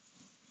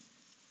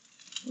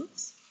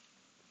 Whoops.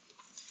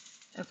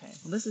 Okay,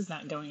 well this is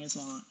not going as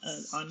well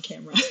on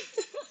camera.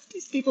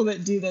 These people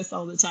that do this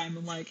all the time,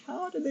 I'm like,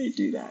 how do they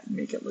do that and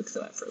make it look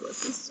so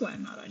effortless? This is why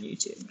I'm not on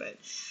YouTube, but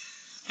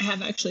I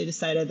have actually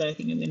decided that I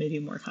think I'm going to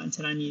do more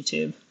content on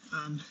YouTube.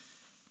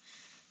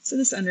 So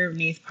this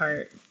underneath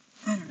part,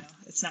 I don't know,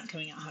 it's not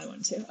coming out how I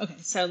want it to. Okay,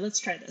 so let's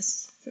try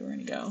this. So we're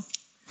going to go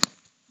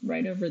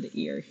right over the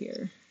ear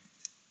here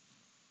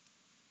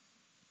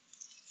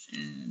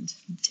and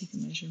take a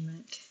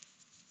measurement.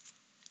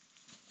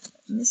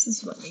 And this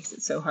is what makes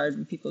it so hard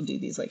when people do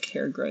these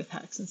hair growth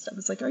hacks and stuff.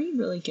 It's like, are you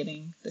really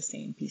getting the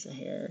same piece of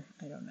hair?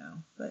 I don't know.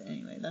 But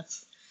anyway,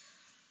 that's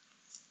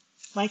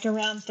like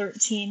around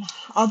 13.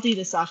 I'll do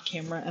this off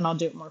camera and I'll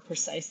do it more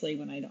precisely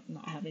when I'm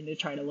not having to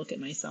try to look at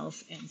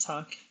myself and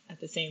talk at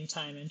the same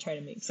time and try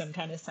to make some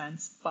kind of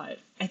sense. But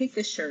I think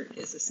this shirt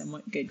is a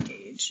somewhat good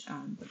gauge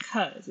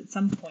because at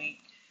some point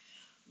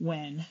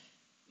when,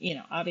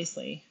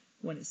 obviously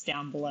when it's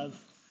down below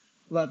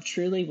Love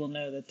Truly, we'll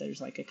know that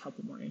there's like a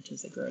couple more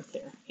inches of growth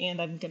there. And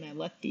I'm going to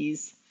let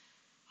these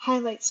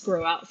highlights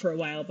grow out for a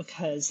while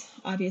because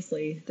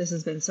obviously this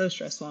has been so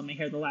stressful on my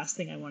hair. The last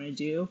thing I want to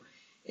do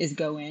is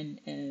go in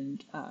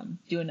and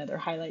do another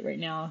highlight right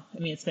now. I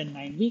mean, it's been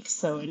 9 weeks,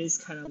 so it is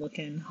kind of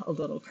looking a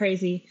little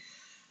crazy,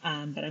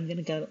 but I'm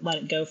going to let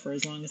it go for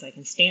as long as I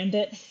can stand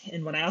it.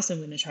 And what I also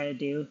am going to try to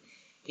do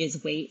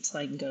is wait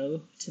till I can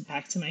go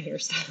back to my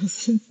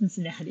hairstylist in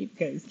Cincinnati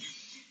because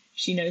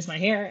she knows my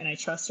hair and I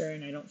trust her,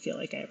 and I don't feel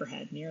like I ever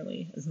had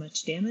nearly as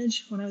much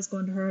damage when I was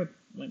going to her.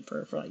 I went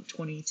for like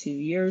 22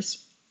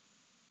 years.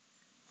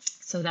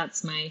 So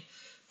that's my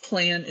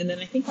plan. And then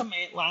I think on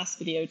my last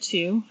video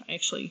too, I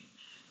actually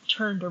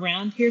turned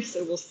around here,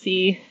 so we'll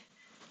see.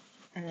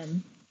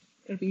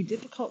 It'll be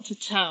difficult to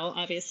tell,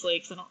 obviously,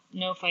 because I don't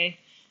know if I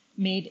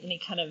made any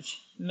kind of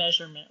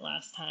measurement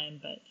last time,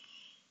 but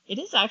it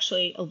is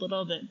actually a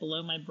little bit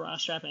below my bra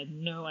strap. I have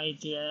no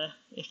idea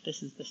if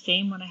this is the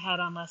same one I had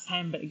on last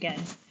time, but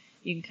again,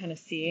 you can kind of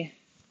see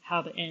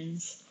how the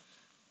ends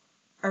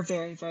are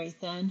very, very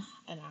thin,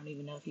 and I don't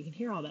even know if you can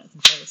hear all that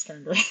since I was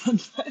turned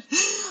around,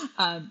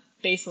 but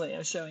basically I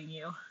was showing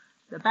you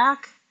the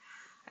back.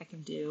 I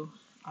can do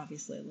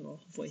obviously a little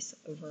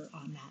voiceover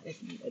on that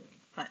if needed,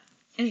 but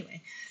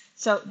anyway,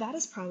 so that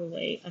is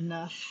probably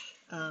enough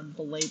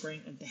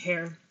belaboring of the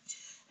hair.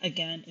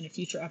 Again, in a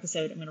future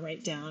episode, I'm going to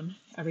write down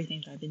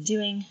everything that I've been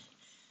doing.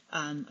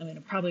 I'm going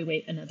to probably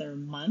wait another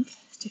month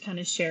to kind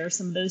of share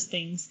some of those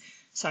things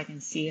so I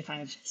can see if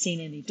I've seen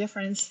any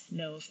difference,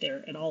 know if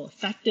they're at all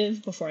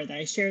effective before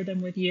I share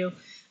them with you.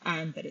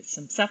 But it's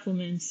some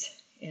supplements,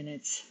 and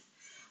it's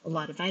a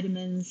lot of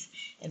vitamins,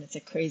 and it's a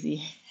crazy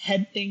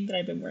head thing that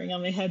I've been wearing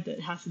on my head that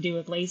has to do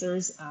with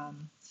lasers.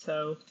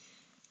 So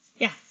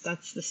yeah,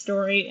 that's the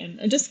story. And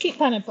I just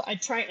keep I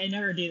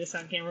never do this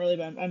on camera really,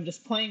 but I'm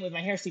just playing with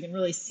my hair so you can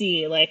really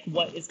see like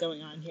what is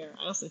going on here.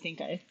 I also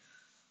think I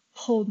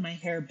pulled my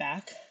hair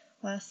back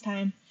last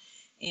time,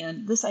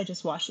 and this, I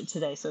just washed it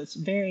today, so it's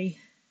very,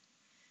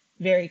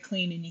 very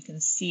clean, and you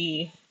can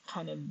see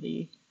kind of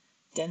the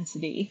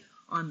density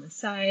on the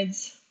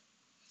sides.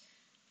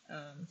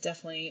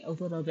 Definitely a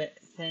little bit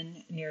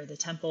thin near the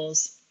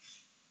temples.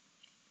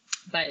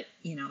 But,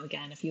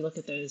 again, if you look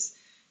at those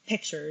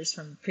pictures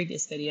from the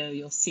previous video,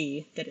 you'll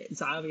see that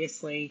it's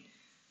obviously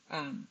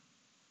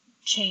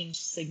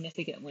changed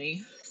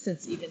significantly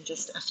since even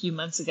just a few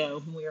months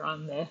ago when we were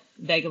on the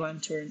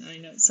Vagabond tour. And I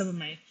know some of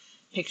my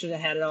pictures I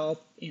had it all,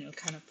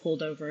 kind of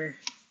pulled over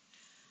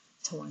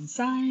to one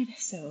side.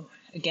 So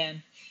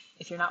again,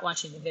 if you're not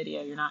watching the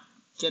video, you're not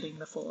getting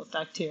the full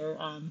effect here.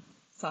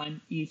 It's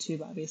on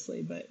YouTube,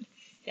 obviously, but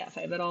yeah, if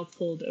I have it all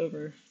pulled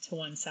over to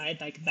one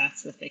side, like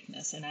that's the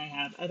thickness. And I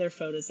have other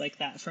photos like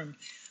that from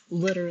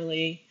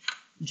literally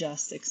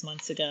just 6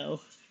 months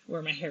ago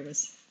where my hair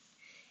was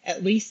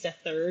at least a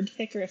third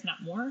thicker, if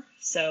not more.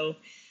 So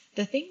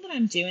the thing that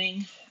I'm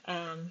doing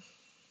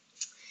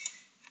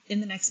in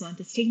the next month,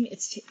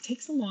 it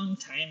takes a long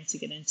time to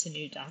get into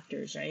new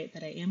doctors, right?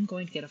 But I am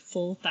going to get a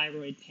full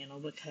thyroid panel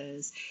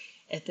because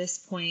at this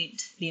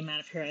point, the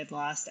amount of hair I've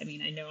lost, I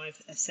mean, I know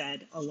I've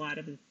said a lot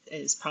of it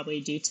is probably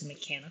due to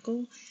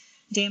mechanical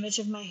damage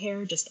of my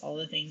hair, just all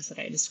the things that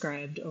I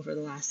described over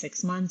the last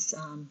 6 months,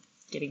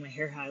 getting my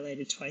hair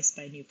highlighted twice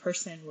by a new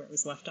person where it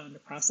was left on to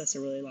process a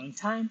really long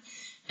time,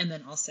 and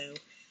then also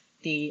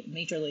the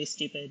majorly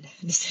stupid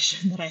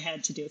decision that I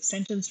had to do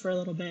extensions for a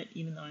little bit,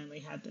 even though I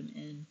only had them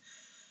in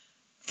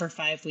for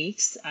 5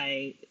 weeks.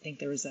 I think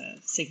there was a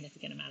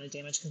significant amount of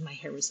damage because my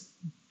hair was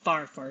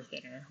far, far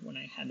thinner when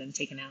I had them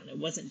taken out. And it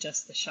wasn't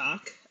just the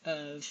shock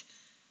of,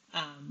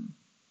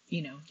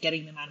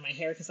 getting them out of my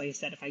hair. Because like I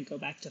said, if I go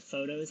back to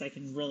photos, I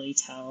can really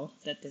tell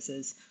that this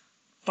is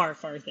far,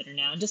 far thinner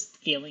now. And just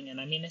feeling it.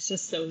 I mean, it's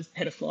just so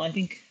pitiful. I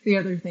think the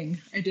other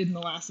thing I did in the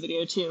last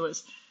video too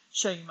was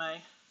show you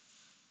my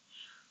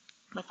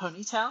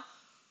ponytail.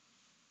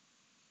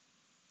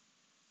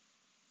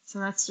 So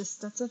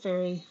that's a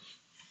very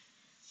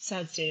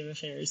sad state of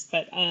affairs.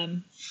 But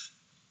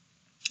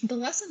the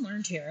lesson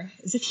learned here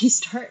is if you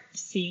start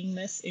seeing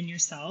this in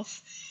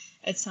yourself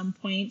at some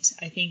point,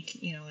 I think,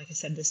 like I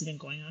said, this has been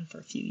going on for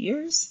a few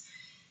years,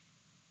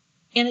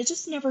 and it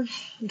just never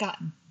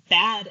got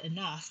bad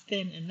enough,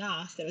 thin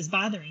enough that it was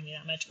bothering me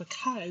that much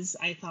because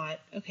I thought,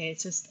 okay,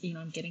 it's just,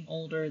 I'm getting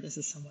older. This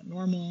is somewhat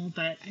normal,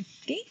 but I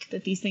think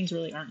that these things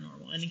really aren't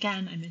normal. And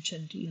again, I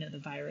mentioned, the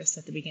virus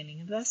at the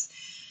beginning of this.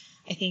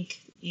 I think,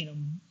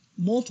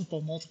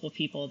 multiple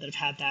people that have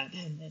had that,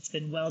 and it's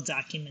been well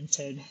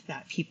documented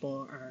that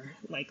people are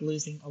like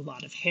losing a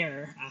lot of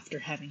hair after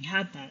having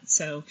had that.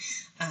 So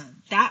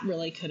that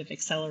really could have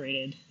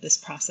accelerated this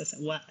process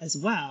as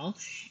well.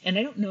 And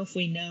I don't know if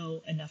we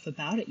know enough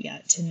about it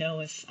yet to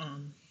know if,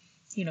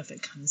 if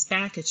it comes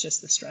back, it's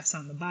just the stress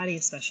on the body,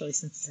 especially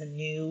since it's a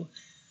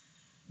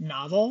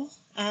novel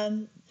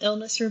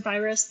illness or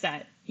virus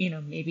that,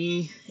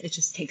 maybe it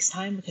just takes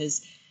time,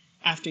 because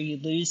after you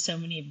lose so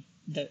many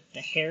of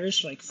the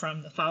hairs like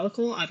from the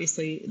follicle,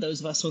 obviously those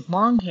of us with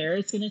long hair,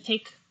 it's going to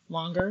take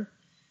longer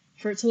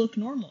for it to look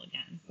normal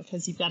again,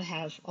 because you've got to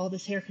have all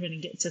this hair come in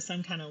and get to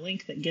some kind of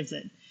length that gives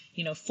it,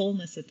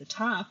 fullness at the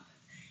top.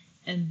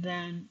 And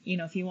then,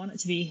 if you want it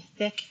to be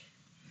thick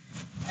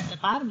at the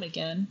bottom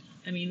again,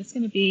 I mean, it's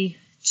going to be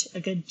a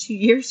good 2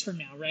 years from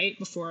now, right?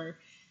 Before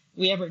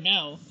we ever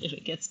know if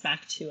it gets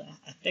back to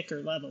a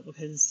thicker level,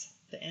 because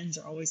the ends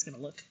are always going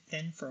to look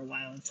thin for a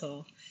while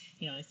until,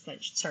 I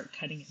start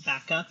cutting it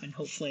back up, and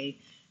hopefully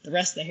the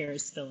rest of the hair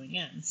is filling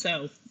in.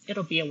 So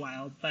it'll be a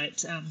while, but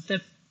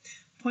the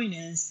point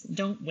is,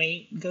 don't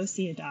wait, go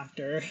see a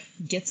doctor,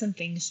 get some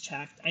things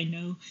checked. I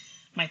know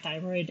my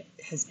thyroid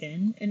has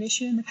been an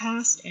issue in the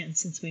past, and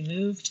since we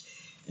moved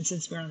and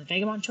since we're on the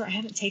Vagabond tour, I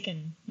haven't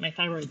taken my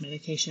thyroid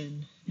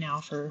medication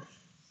now for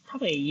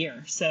probably a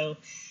year. So,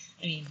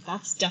 I mean,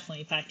 that's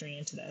definitely factoring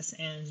into this.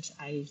 And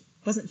I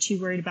wasn't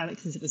too worried about it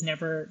because it was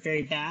never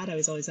very bad. I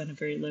was always on a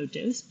very low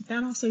dose, but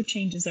that also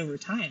changes over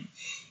time.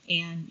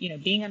 And,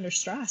 being under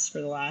stress for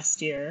the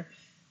last year,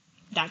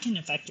 that can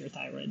affect your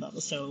thyroid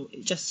level. So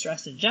just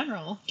stress in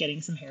general,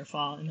 getting some hair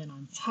fall, and then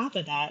on top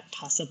of that,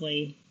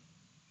 possibly,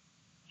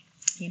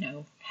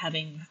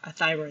 having a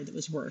thyroid that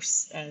was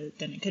worse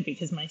than it could be.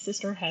 Because my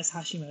sister has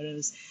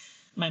Hashimoto's.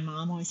 My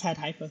mom always had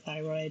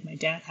hypothyroid. My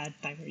dad had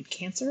thyroid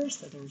cancer,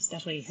 so there's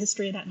definitely a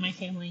history of that in my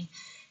family.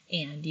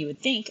 And you would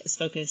think, as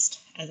focused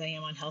as I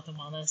am on health and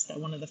wellness, that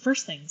one of the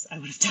first things I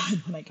would have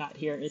done when I got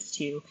here is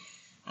to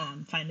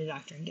find a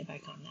doctor and get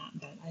back on that.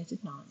 But I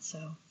did not,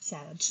 so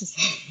sad to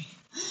say.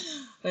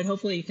 But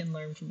hopefully you can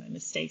learn from my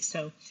mistakes.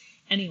 So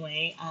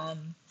anyway,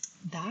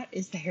 that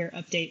is the hair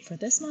update for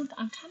this month.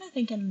 I'm kind of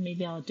thinking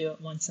maybe I'll do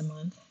it once a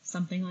month,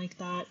 something like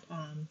that.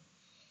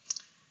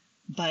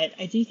 But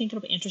I do think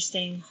it'll be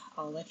interesting.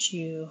 I'll let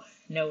you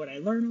know what I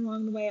learn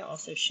along the way. I'll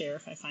also share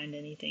if I find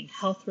anything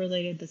health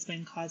related that's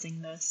been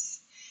causing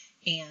this.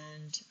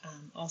 And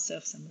also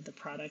if some of the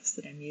products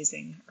that I'm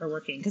using are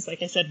working. Because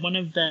like I said, one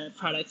of the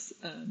products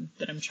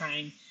that I'm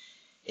trying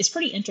is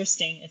pretty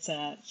interesting. It's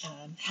a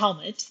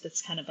helmet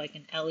that's kind of like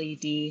an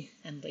LED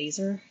and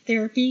laser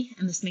therapy.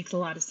 And this makes a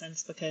lot of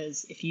sense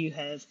because if you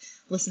have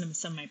listened to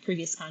some of my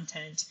previous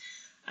content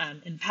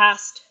in the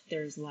past,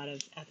 there's a lot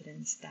of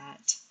evidence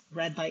that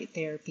red light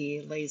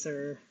therapy,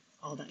 laser,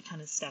 all that kind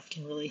of stuff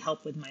can really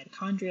help with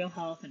mitochondrial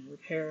health and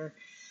repair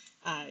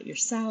your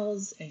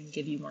cells and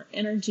give you more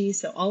energy.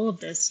 So all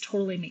of this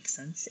totally makes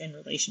sense in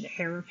relation to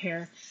hair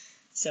repair.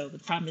 So the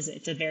problem is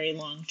it's a very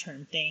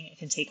long-term thing. It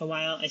can take a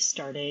while. I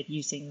started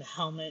using the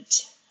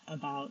helmet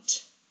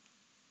about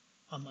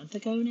a month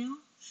ago now.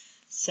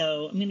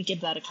 So I'm going to give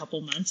that a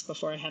couple months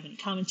before I have any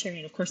commentary.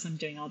 And of course, I'm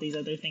doing all these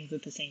other things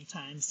at the same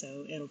time.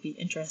 So it'll be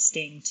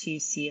interesting to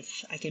see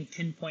if I can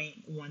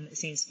pinpoint one that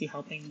seems to be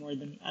helping more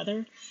than the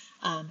other.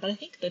 But I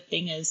think the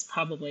thing is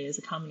probably is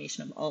a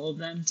combination of all of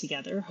them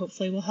together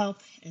hopefully will help.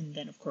 And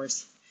then, of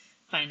course,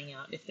 finding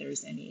out if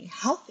there's any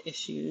health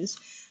issues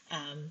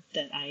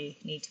that I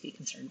need to be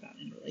concerned about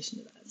in relation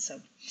to that. So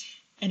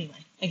anyway,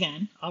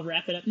 again, I'll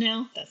wrap it up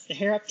now. That's the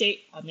hair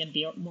update. I'm going to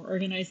be more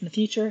organized in the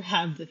future,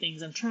 have the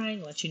things I'm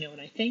trying, let you know what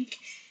I think.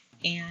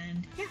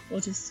 And yeah, we'll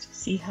just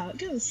see how it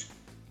goes.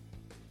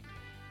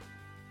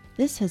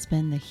 This has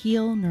been the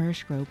Heal,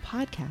 Nourish, Grow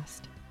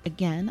podcast.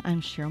 Again,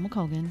 I'm Cheryl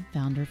McColgan,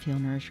 founder of Heal,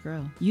 Nourish,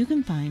 Grow. You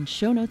can find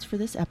show notes for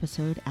this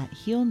episode at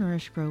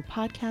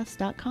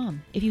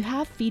healnourishgrowpodcast.com. If you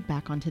have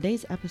feedback on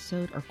today's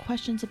episode or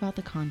questions about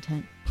the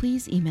content,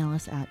 please email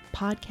us at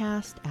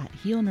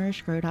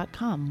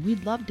podcast@healnourishgrow.com.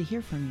 We'd love to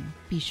hear from you.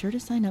 Be sure to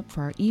sign up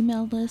for our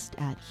email list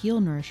at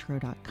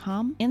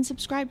healnourishgrow.com and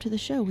subscribe to the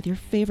show with your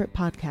favorite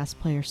podcast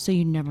player so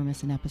you never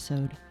miss an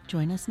episode.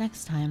 Join us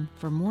next time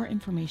for more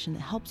information that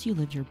helps you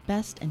live your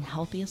best and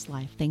healthiest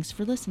life. Thanks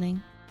for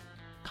listening.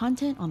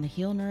 Content on the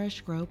Heal, Nourish,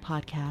 Grow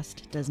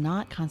podcast does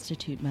not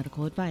constitute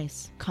medical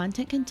advice.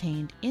 Content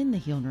contained in the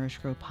Heal, Nourish,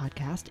 Grow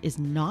podcast is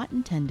not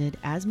intended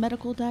as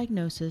medical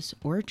diagnosis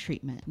or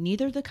treatment.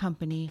 Neither the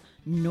company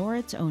nor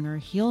its owner,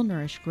 Heal,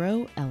 Nourish,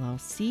 Grow,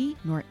 LLC,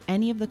 nor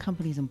any of the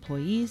company's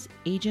employees,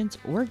 agents,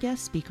 or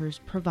guest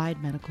speakers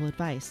provide medical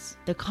advice.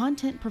 The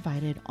content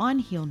provided on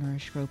Heal,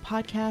 Nourish, Grow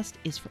podcast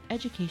is for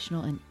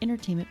educational and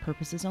entertainment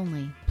purposes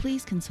only.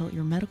 Please consult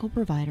your medical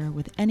provider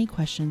with any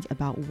questions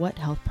about what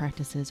health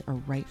practices are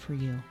right for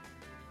you.